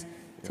deterrence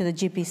to the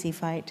GPC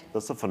fight?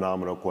 That's a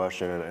phenomenal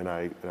question, and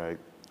I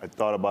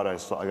thought about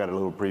it. I got a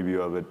little preview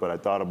of it, but I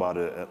thought about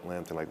it at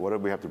length, and like, what do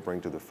we have to bring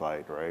to the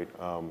fight, right?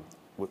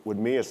 With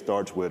me, it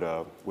starts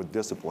with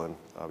discipline.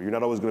 You're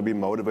not always going to be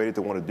motivated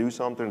to want to do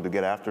something, to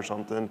get after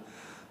something.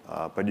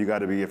 But you got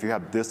to be, if you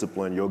have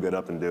discipline, you'll get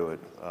up and do it.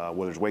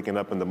 Whether it's waking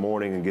up in the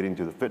morning and getting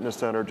to the fitness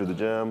center, to the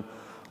gym,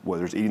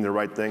 whether it's eating the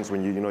right things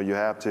when you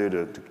have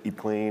to eat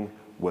clean,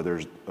 whether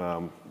it's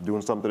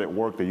doing something at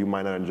work that you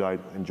might not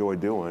enjoy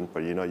doing,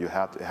 but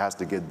it has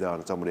to get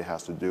done. Somebody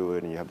has to do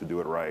it, and you have to do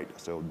it right.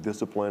 So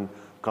discipline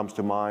comes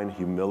to mind,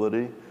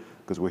 humility,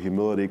 because with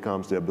humility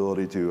comes the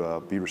ability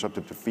to be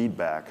receptive to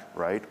feedback,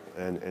 right?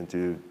 And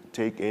to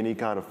take any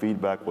kind of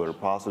feedback, whether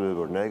positive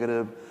or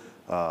negative,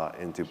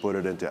 and to put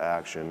it into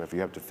action. If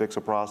you have to fix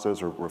a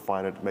process or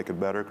refine it to make it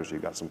better because you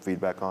got some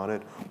feedback on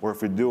it, or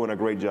if you're doing a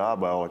great job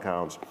by all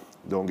accounts,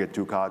 don't get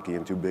too cocky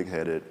and too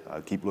big-headed.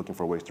 Keep looking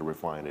for ways to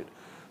refine it.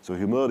 So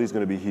humility is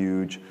going to be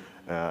huge.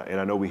 And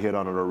I know we hit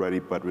on it already,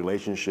 but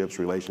relationships.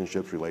 We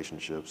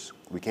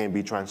can't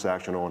be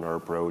transactional in our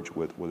approach,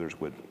 whether it's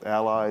with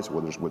allies,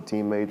 whether it's with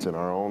teammates in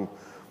our own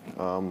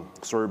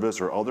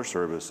service or other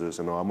services.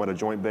 And I'm at a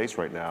joint base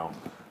right now.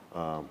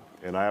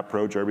 And I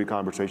approach every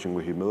conversation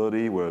with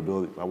humility, I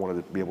want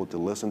to be able to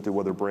listen to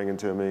what they're bringing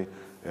to me.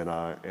 And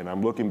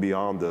I'm looking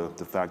beyond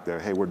the fact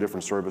that, hey, we're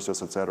different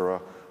services, et cetera.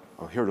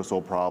 I'm here to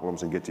solve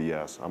problems and get to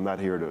yes. I'm not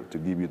here to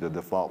give you the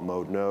default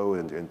mode no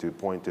and to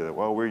point to,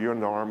 well, you're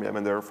in the Army, I'm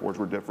in the Air Force,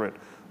 we're different.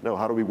 No,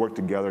 how do we work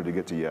together to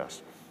get to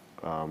yes?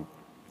 And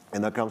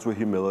that comes with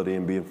humility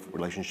and being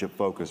relationship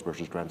focused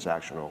versus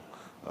transactional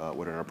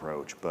with an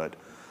approach. But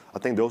I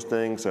think those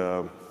things,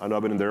 I know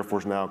I've been in the Air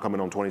Force now coming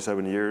on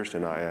 27 years,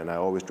 and I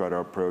always try to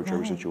approach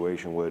every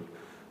situation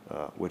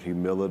with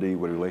humility,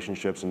 with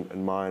relationships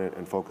in mind,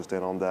 and focused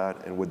in on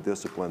that, and with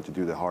discipline to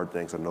do the hard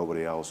things that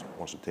nobody else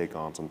wants to take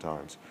on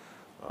sometimes.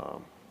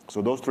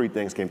 So those three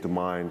things came to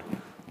mind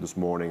this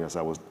morning as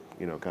I was,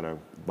 kind of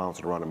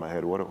bouncing around in my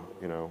head. What are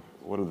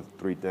the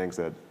three things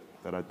that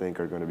I think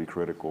are going to be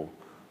critical,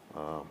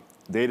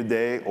 day to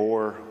day,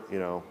 or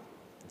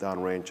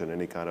downrange in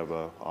any kind of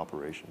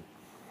operation?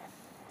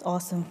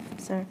 Awesome,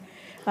 sir.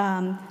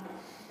 So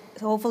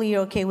hopefully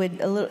you're okay with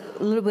a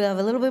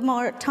little bit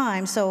more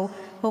time. So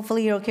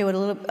hopefully you're okay with a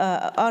little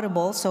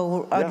audible.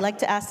 So I'd like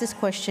to ask this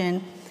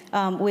question: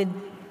 with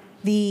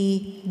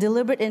the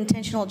deliberate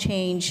intentional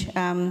change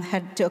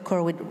had to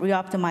occur with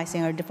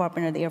reoptimizing our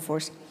Department of the Air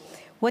Force,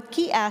 what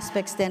key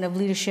aspects then of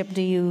leadership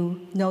do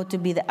you know to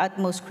be the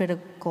utmost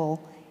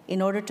critical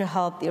in order to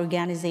help the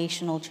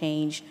organizational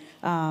change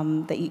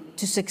to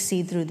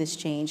succeed through this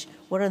change?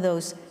 What are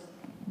those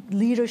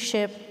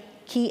leadership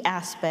key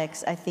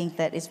aspects I think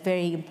that is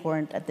very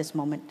important at this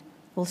moment?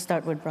 We'll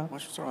start with Rob. Why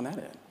don't you start on that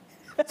end?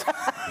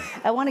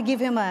 I want to give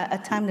him a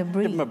time to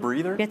breathe. Give him a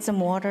breather? Get some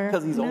water.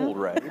 Because he's old,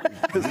 right?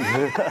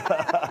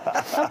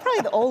 I'm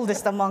probably the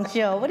oldest amongst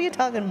you. What are you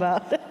talking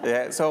about?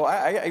 Yeah, so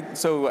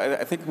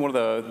I think one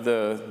of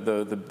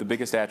the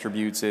biggest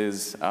attributes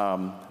is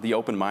the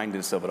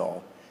open-mindedness of it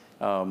all.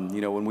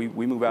 When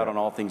we move out on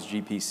all things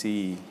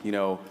GPC,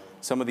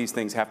 some of these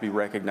things have to be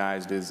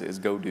recognized as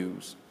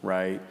go-dos,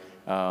 right?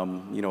 A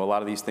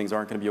lot of these things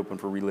aren't going to be open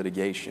for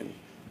relitigation.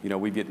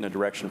 We get in a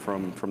direction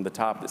from the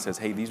top that says,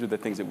 hey, these are the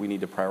things that we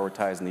need to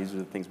prioritize and these are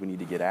the things we need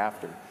to get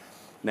after.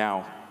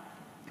 Now,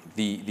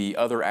 the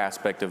other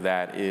aspect of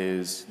that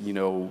is,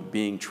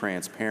 being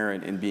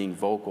transparent and being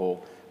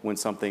vocal when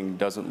something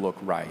doesn't look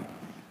right.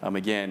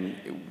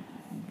 Again,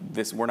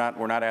 we're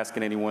not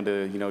asking anyone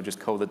to, just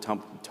toe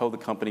the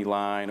company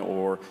line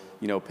or,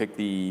 pick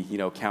the,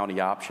 county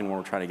option when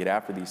we're trying to get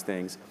after these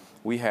things.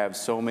 We have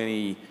so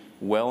many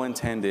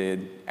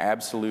well-intended,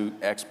 absolute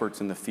experts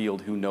in the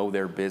field who know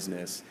their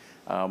business.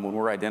 When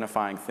we're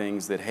identifying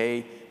things that,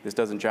 hey, this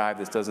doesn't jive,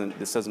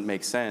 this doesn't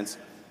make sense,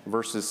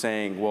 versus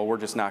saying, well, we're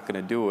just not going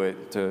to do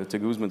it, to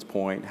Guzman's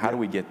point, how do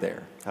we get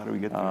there? How do we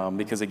get there?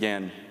 Because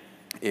again,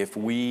 if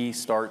we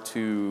start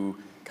to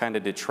kind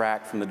of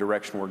detract from the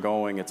direction we're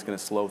going, it's going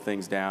to slow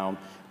things down,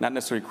 not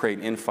necessarily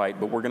create infight,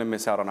 but we're going to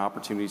miss out on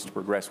opportunities to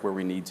progress where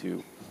we need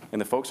to.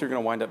 And the folks who are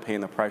going to wind up paying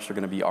the price are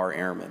going to be our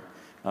airmen.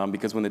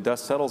 Because when the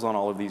dust settles on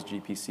all of these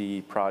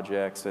GPC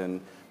projects and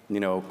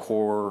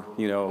core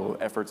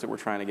efforts that we're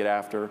trying to get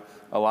after,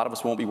 a lot of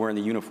us won't be wearing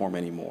the uniform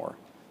anymore.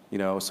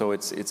 So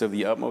it's of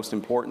the utmost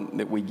important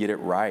that we get it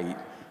right,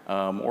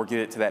 or get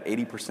it to that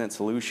 80%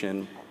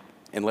 solution,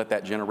 and let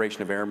that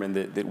generation of airmen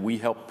that we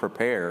help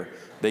prepare,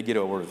 they get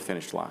over the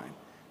finish line.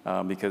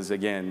 Because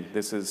again,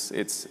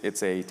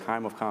 it's a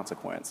time of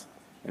consequence.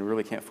 And we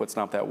really can't foot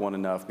stomp that one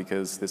enough,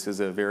 because this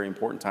is a very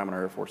important time in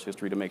our Air Force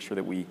history to make sure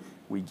that we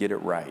get it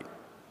right.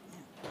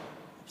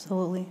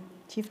 Absolutely.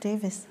 Chief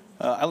Davis.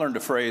 I learned a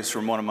phrase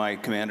from one of my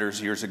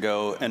commanders years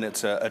ago, and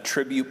it's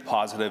attribute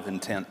positive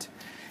intent.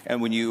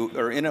 And when you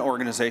are in an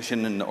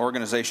organization and the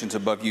organizations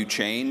above you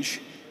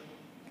change,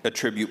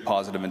 attribute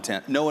positive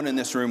intent. No one in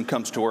this room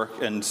comes to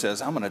work and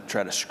says, I'm going to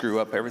try to screw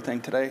up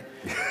everything today,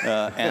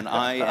 and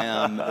I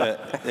am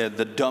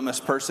the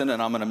dumbest person,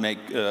 and I'm going to make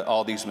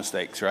all these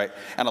mistakes, right?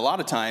 And a lot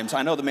of times,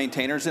 I know the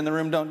maintainers in the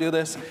room don't do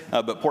this,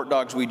 but port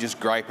dogs, we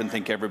just gripe and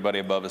think everybody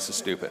above us is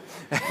stupid.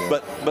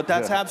 But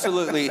that's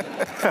absolutely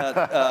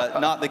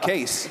not the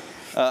case.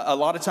 A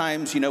lot of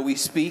times, we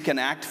speak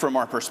and act from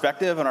our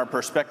perspective, and our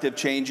perspective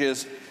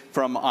changes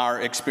from our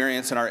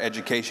experience and our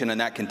education, and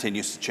that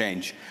continues to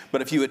change.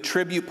 But if you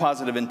attribute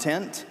positive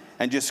intent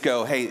and just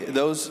go, hey,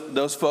 those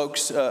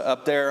folks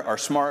up there are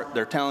smart,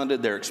 they're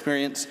talented, they're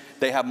experienced,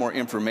 they have more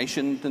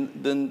information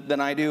than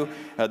I do,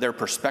 their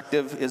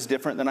perspective is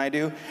different than I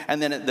do.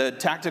 And then at the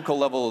tactical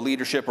level of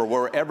leadership, or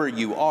wherever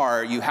you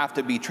are, you have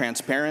to be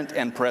transparent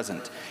and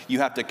present. You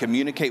have to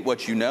communicate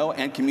what you know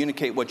and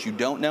communicate what you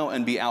don't know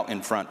and be out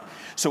in front.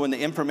 So when the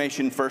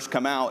information first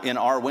come out in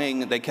our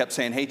wing, they kept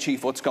saying, hey,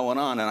 Chief, what's going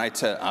on? And I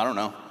said, I don't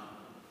know,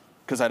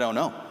 because I don't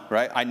know,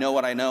 right? I know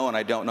what I know, and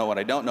I don't know what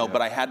I don't know,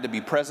 but I had to be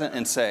present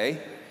and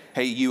say,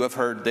 hey, you have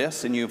heard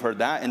this and you've heard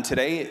that. And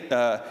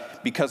today,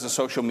 because of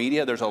social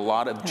media, there's a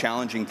lot of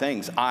challenging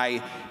things.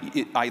 I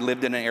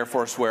lived in an Air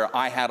Force where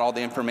I had all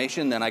the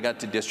information, then I got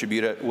to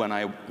distribute it when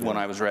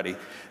I was ready.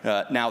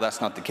 Now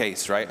that's not the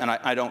case, right? And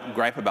I don't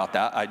gripe about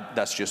that.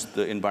 That's just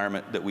the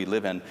environment that we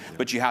live in.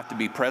 But you have to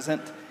be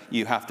present.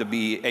 You have to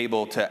be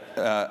able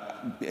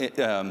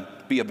to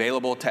be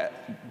available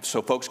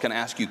so folks can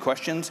ask you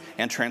questions,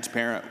 and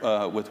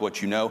transparent with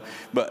what you know.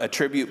 But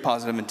attribute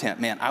positive intent.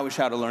 Man, I wish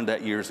I'd have learned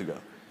that years ago,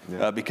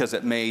 because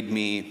it made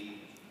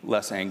me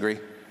less angry.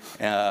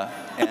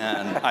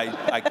 And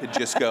I could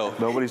just go.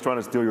 Nobody's trying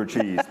to steal your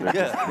cheese.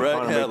 Yeah,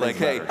 right. Yeah, like,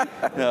 hey,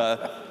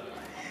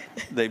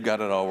 they've got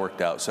it all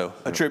worked out. So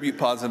attribute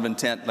positive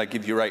intent. Like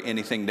if you write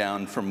anything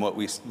down from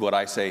what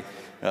I say,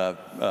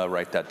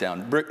 write that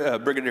down.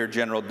 Brigadier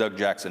General Doug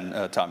Jackson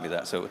taught me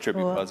that. So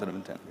attribute positive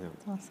intent.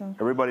 Yeah. Awesome.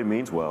 Everybody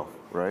means well,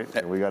 right?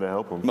 And we got to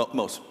help them.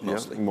 Mostly.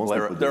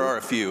 Yeah, there are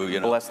a few, you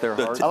know. Bless their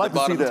hearts. I like the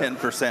to see bottom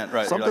the 10%,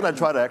 right? Something I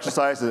try to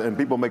exercise, and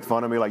people make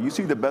fun of me. Like, you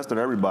see the best in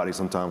everybody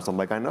sometimes. I'm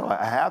like, I know,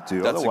 I have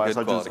to. That's Otherwise,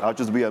 a good I'll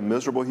just be a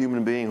miserable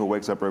human being who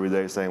wakes up every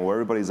day saying, well,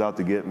 everybody's out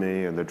to get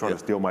me, and they're trying to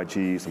steal my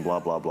cheese, and blah,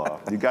 blah, blah.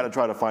 You got to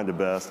try to find the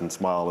best and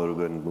smile a little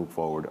bit and move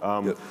forward.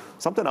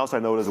 Something else I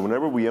noticed,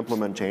 whenever we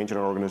implement change in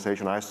our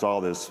organization, I saw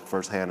this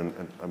firsthand,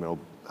 and I mean,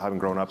 having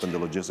grown up in the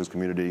logistics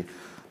community,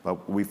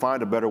 we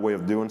find a better way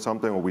of doing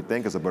something, or we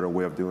think is a better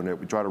way of doing it.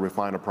 We try to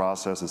refine a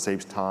process. It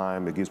saves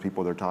time. It gives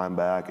people their time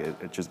back.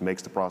 It just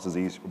makes the process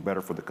easier,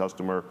 better for the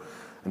customer.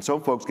 And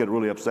some folks get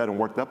really upset and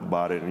worked up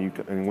about it.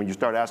 And when you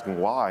start asking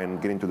why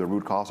and getting to the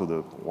root cause of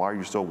why are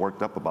you so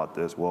worked up about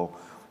this? Well,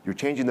 you're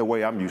changing the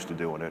way I'm used to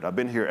doing it. I've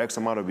been here X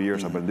amount of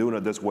years. I've been doing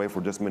it this way for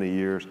this many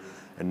years.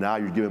 And now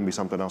you're giving me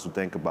something else to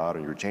think about,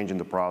 and you're changing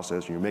the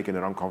process, and you're making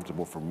it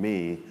uncomfortable for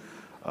me.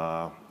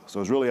 So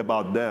it's really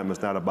about them.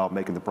 It's not about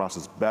making the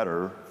process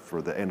better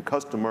for the end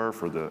customer,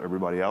 for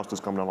everybody else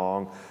that's coming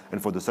along,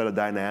 and for the set of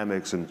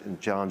dynamics and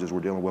challenges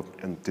we're dealing with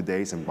in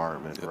today's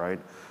environment, right?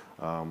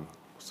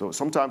 So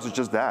sometimes it's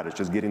just that. It's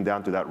just getting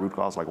down to that root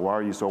cause, like, why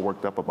are you so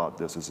worked up about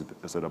this?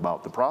 Is it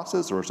about the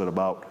process, or is it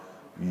about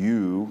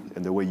you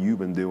and the way you've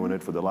been doing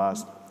it for the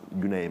last,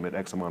 you name it,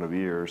 X amount of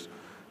years?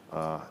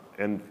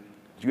 And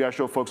you gotta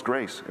show folks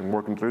grace in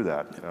working through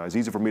that. It's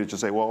easy for me to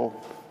just say,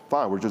 well,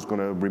 fine, we're just going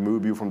to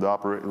remove you from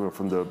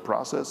the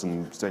process,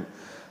 and say,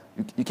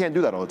 you can't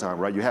do that all the time,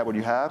 right? You have what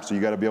you have, so you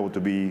got to be able to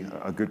be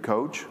a good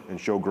coach and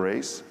show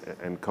grace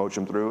and coach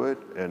them through it,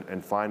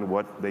 and find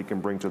what they can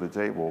bring to the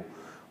table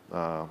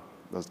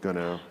that's going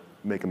to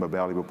make them a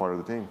valuable part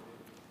of the team.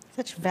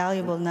 Such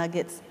valuable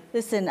nuggets.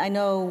 Listen, I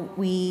know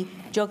we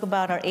joke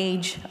about our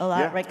age a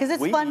lot, right? Because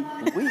it's fun.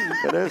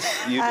 It is.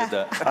 You did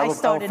that. I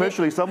started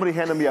officially, somebody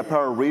handed me a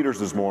pair of readers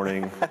this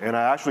morning, and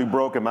I actually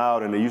broke them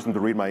out, and they used them to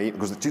read my emails,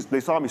 because they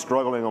saw me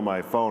struggling on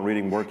my phone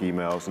reading work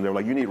emails, and they were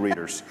like, you need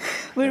readers.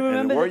 We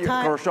remember the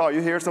time. Kershaw,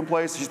 you here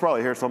someplace? She's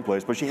probably here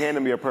someplace, but she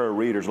handed me a pair of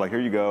readers, like,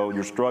 here you go,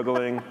 you're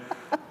struggling.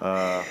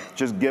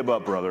 Just give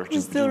up, brother.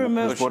 Just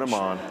put them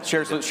on.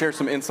 Share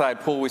some inside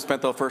pool. We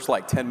spent the first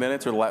like 10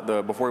 minutes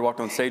before we walked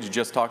on stage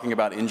just talking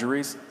about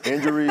injuries.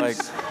 Like,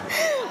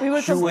 we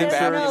were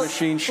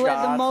machine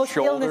shots,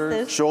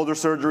 shoulder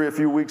surgery a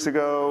few weeks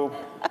ago.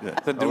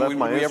 So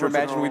we ever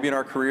imagine we'd be in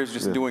our careers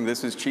just doing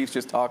this as Chiefs,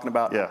 just talking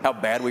about how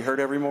bad we hurt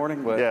every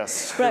morning? But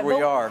here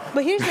we are.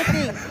 But here's the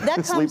thing. That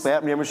comes, sleep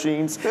apnea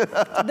machines.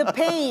 The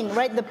pain,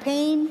 right? The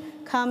pain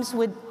comes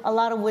with a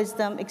lot of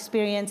wisdom,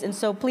 experience, and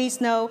so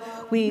please know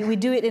we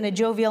do it in a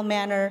jovial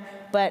manner.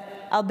 But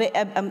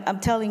I'm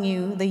telling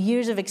you, the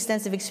years of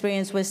extensive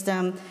experience,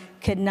 wisdom,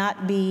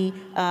 cannot be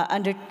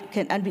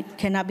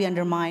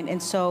undermined.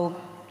 And so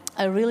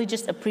I really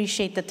just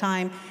appreciate the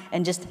time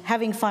and just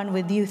having fun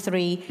with you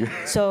three.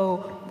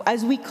 So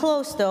as we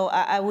close, though,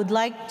 I would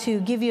like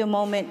to give you a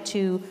moment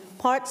to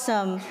part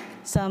some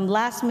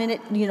last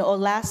minute, or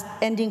last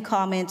ending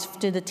comments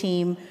to the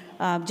team.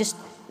 Just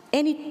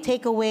any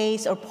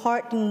takeaways or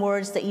parting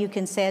words that you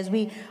can say. As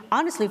we,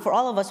 honestly, for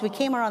all of us, we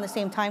came around the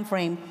same time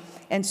frame.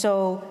 And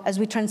so as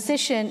we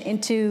transition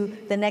into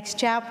the next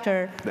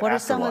chapter, what are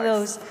some of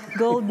those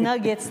gold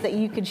nuggets that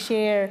you could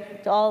share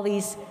to all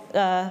these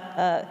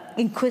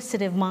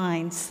inquisitive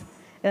minds?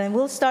 And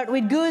we'll start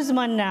with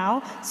Guzman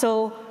now,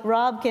 so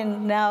Rob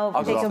can now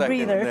take a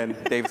breather. And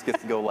then Davis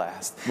gets to go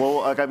last.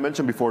 Well, like I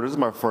mentioned before, this is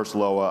my first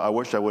LOA. I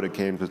wish I would have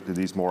came to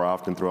these more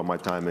often throughout my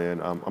time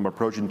in. I'm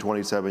approaching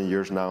 27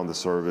 years now in the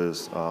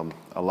service.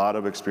 A lot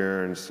of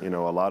experience, a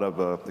lot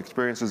of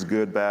experiences,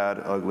 good,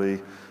 bad, ugly,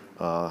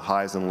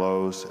 highs and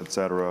lows,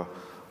 etc.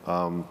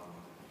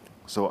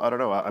 So I don't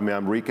know. I mean,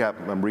 I'm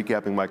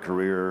recapping my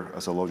career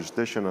as a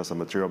logistician, as a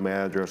material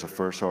manager, as a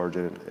first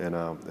sergeant, and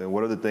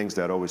one of the things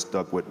that always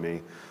stuck with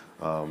me,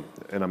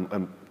 and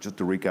I'm just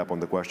to recap on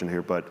the question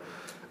here, but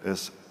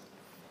is,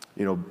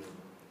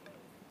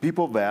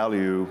 people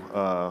value,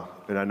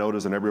 and I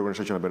notice in every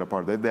organization I've been a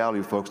part of, they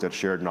value folks that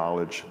share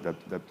knowledge,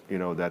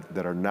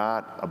 that are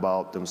not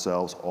about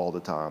themselves all the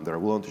time, that are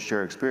willing to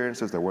share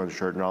experiences, that are willing to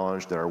share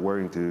knowledge, that are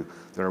willing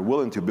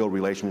to build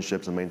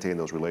relationships and maintain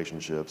those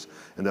relationships,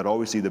 and that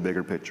always see the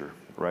bigger picture,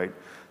 right?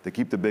 They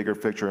keep the bigger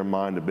picture in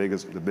mind, the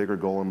bigger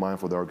goal in mind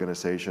for the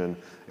organization,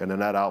 and they're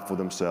not out for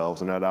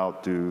themselves. They're not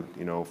out to,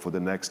 for the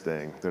next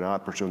thing. They're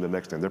not pursuing the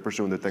next thing. They're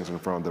pursuing the things in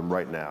front of them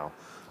right now.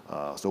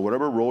 So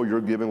whatever role you're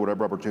given,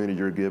 whatever opportunity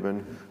you're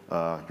given,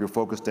 you're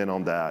focused in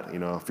on that.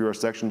 If you're a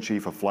section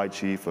chief, a flight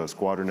chief, a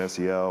squadron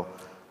SEL,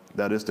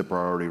 that is the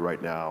priority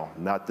right now,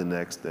 not the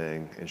next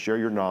thing. And share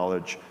your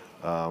knowledge.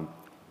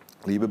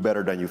 Leave it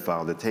better than you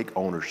found it. Take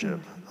ownership.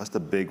 That's the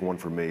big one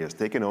for me, is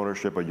taking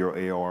ownership of your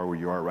AOR where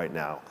you are right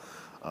now.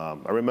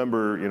 I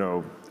remember,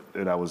 and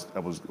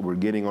we're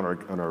getting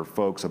on our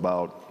folks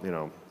about,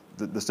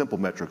 the simple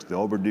metrics, the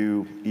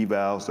overdue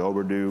evals, the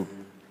overdue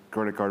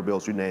credit card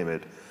bills, you name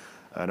it.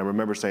 And I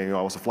remember saying,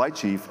 I was a flight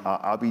chief,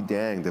 I'll be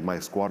danged if my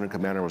squadron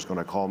commander was going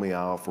to call me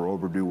out for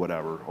overdue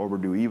whatever,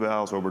 overdue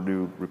evals,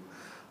 overdue.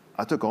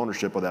 I took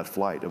ownership of that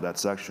flight, of that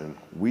section.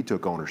 We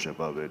took ownership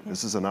of it.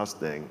 This is an us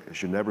thing. It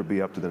should never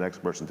be up to the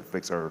next person to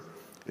fix our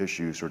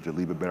issues or to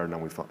leave it better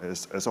than we found.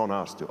 It's on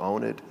us to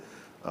own it,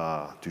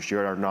 to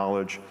share our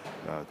knowledge,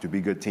 to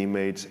be good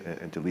teammates,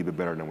 and to leave it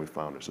better than we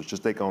found it. So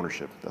just take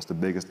ownership. That's the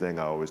biggest thing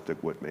I always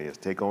took with me, is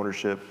take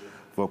ownership,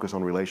 focus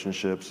on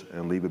relationships,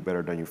 and leave it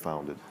better than you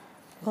found it.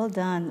 Well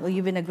done. Well,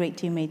 you've been a great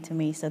teammate to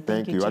me, so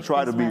thank you. I Chief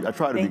try to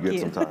Guzman. be good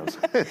sometimes.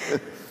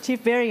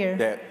 Chief Berrier.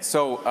 Yeah,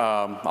 so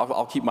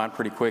I'll keep mine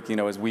pretty quick.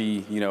 As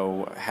we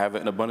have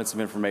an abundance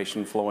of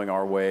information flowing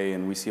our way,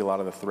 and we see a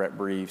lot of the threat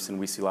briefs, and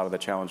we see a lot of the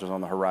challenges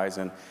on the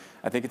horizon,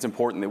 I think it's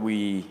important that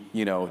we,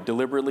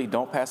 deliberately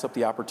don't pass up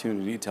the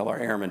opportunity to tell our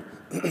airmen,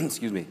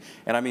 excuse me,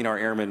 and I mean our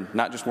airmen,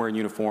 not just wearing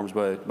uniforms,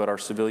 but our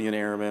civilian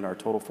airmen, our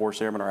total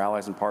force airmen, our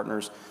allies and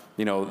partners,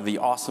 the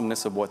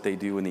awesomeness of what they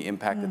do and the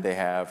impact that they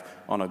have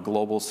on a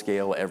global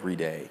scale every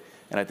day.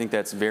 And I think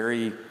that's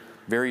very,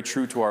 very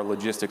true to our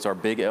logistics, our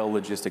big L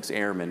logistics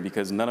airmen,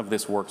 because none of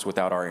this works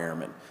without our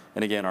airmen.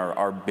 And again,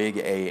 our big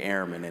A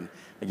airmen. And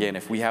again,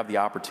 if we have the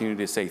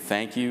opportunity to say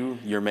thank you,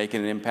 you're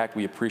making an impact,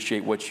 we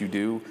appreciate what you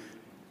do,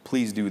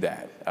 please do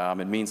that.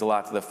 It means a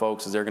lot to the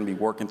folks, as they're going to be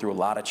working through a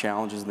lot of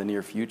challenges in the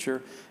near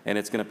future, and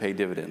it's going to pay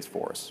dividends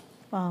for us.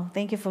 Well,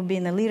 thank you for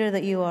being the leader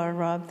that you are,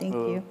 Rob. Thank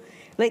you.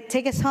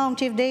 Take us home,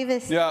 Chief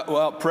Davis. Yeah,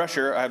 well,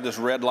 pressure. I have this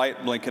red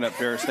light blinking up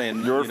there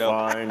saying, You're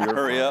fine.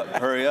 Hurry up.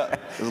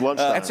 It's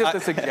lunchtime. That's just a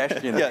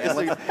suggestion.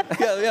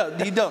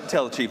 Yeah, you don't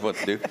tell the chief what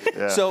to do.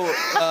 Yeah. So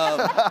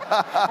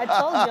I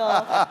told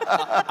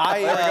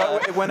y'all.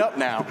 It went up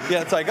now.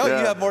 Yeah, it's like, you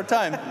have more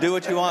time. Do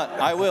what you want.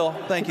 I will.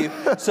 Thank you.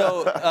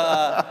 So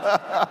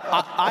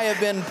I have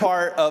been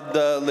part of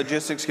the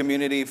logistics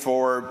community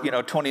for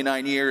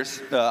 29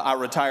 years. I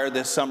retired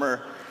this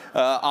summer.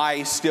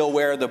 I still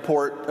wear the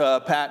port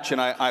patch, and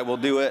I will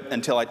do it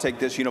until I take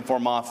this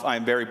uniform off.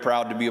 I'm very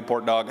proud to be a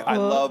port dog. I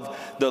love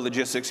the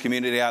logistics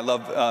community. I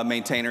love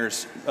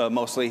maintainers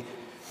mostly,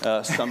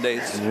 some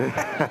days.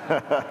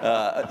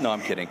 No,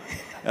 I'm kidding.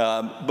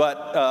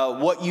 But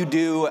what you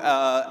do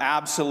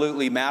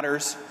absolutely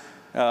matters.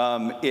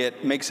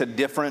 It makes a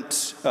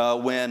difference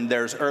when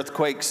there's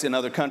earthquakes in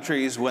other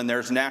countries, when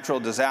there's natural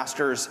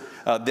disasters.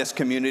 This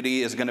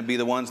community is going to be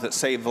the ones that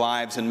save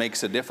lives and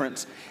makes a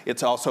difference.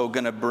 It's also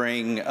going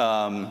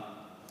to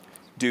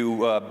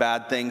do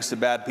bad things to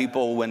bad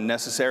people when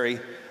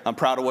necessary. I'm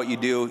proud of what you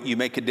do. You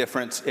make a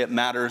difference. It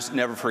matters.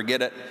 Never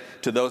forget it.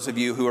 To those of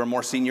you who are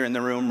more senior in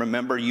the room,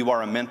 remember you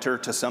are a mentor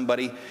to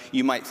somebody.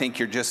 You might think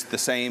you're just the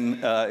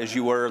same as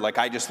you were. Like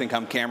I just think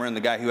I'm Cameron,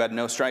 the guy who had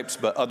no stripes,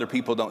 but other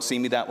people don't see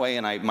me that way,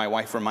 and my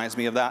wife reminds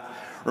me of that.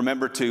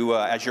 Remember to,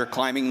 as you're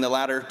climbing the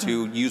ladder,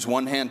 to use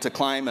one hand to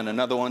climb and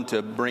another one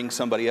to bring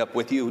somebody up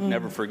with you.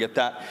 Never forget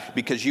that,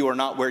 because you are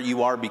not where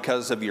you are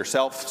because of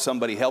yourself.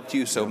 Somebody helped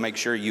you, so make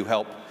sure you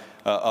help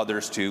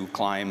others to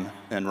climb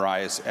and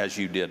rise as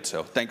you did.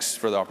 So thanks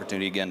for the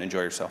opportunity again.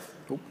 Enjoy yourself.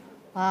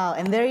 Wow,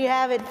 and there you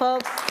have it,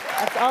 folks.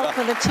 That's all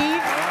for the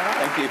chief.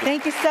 Thank you.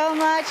 Thank you so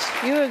much.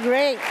 You were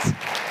great.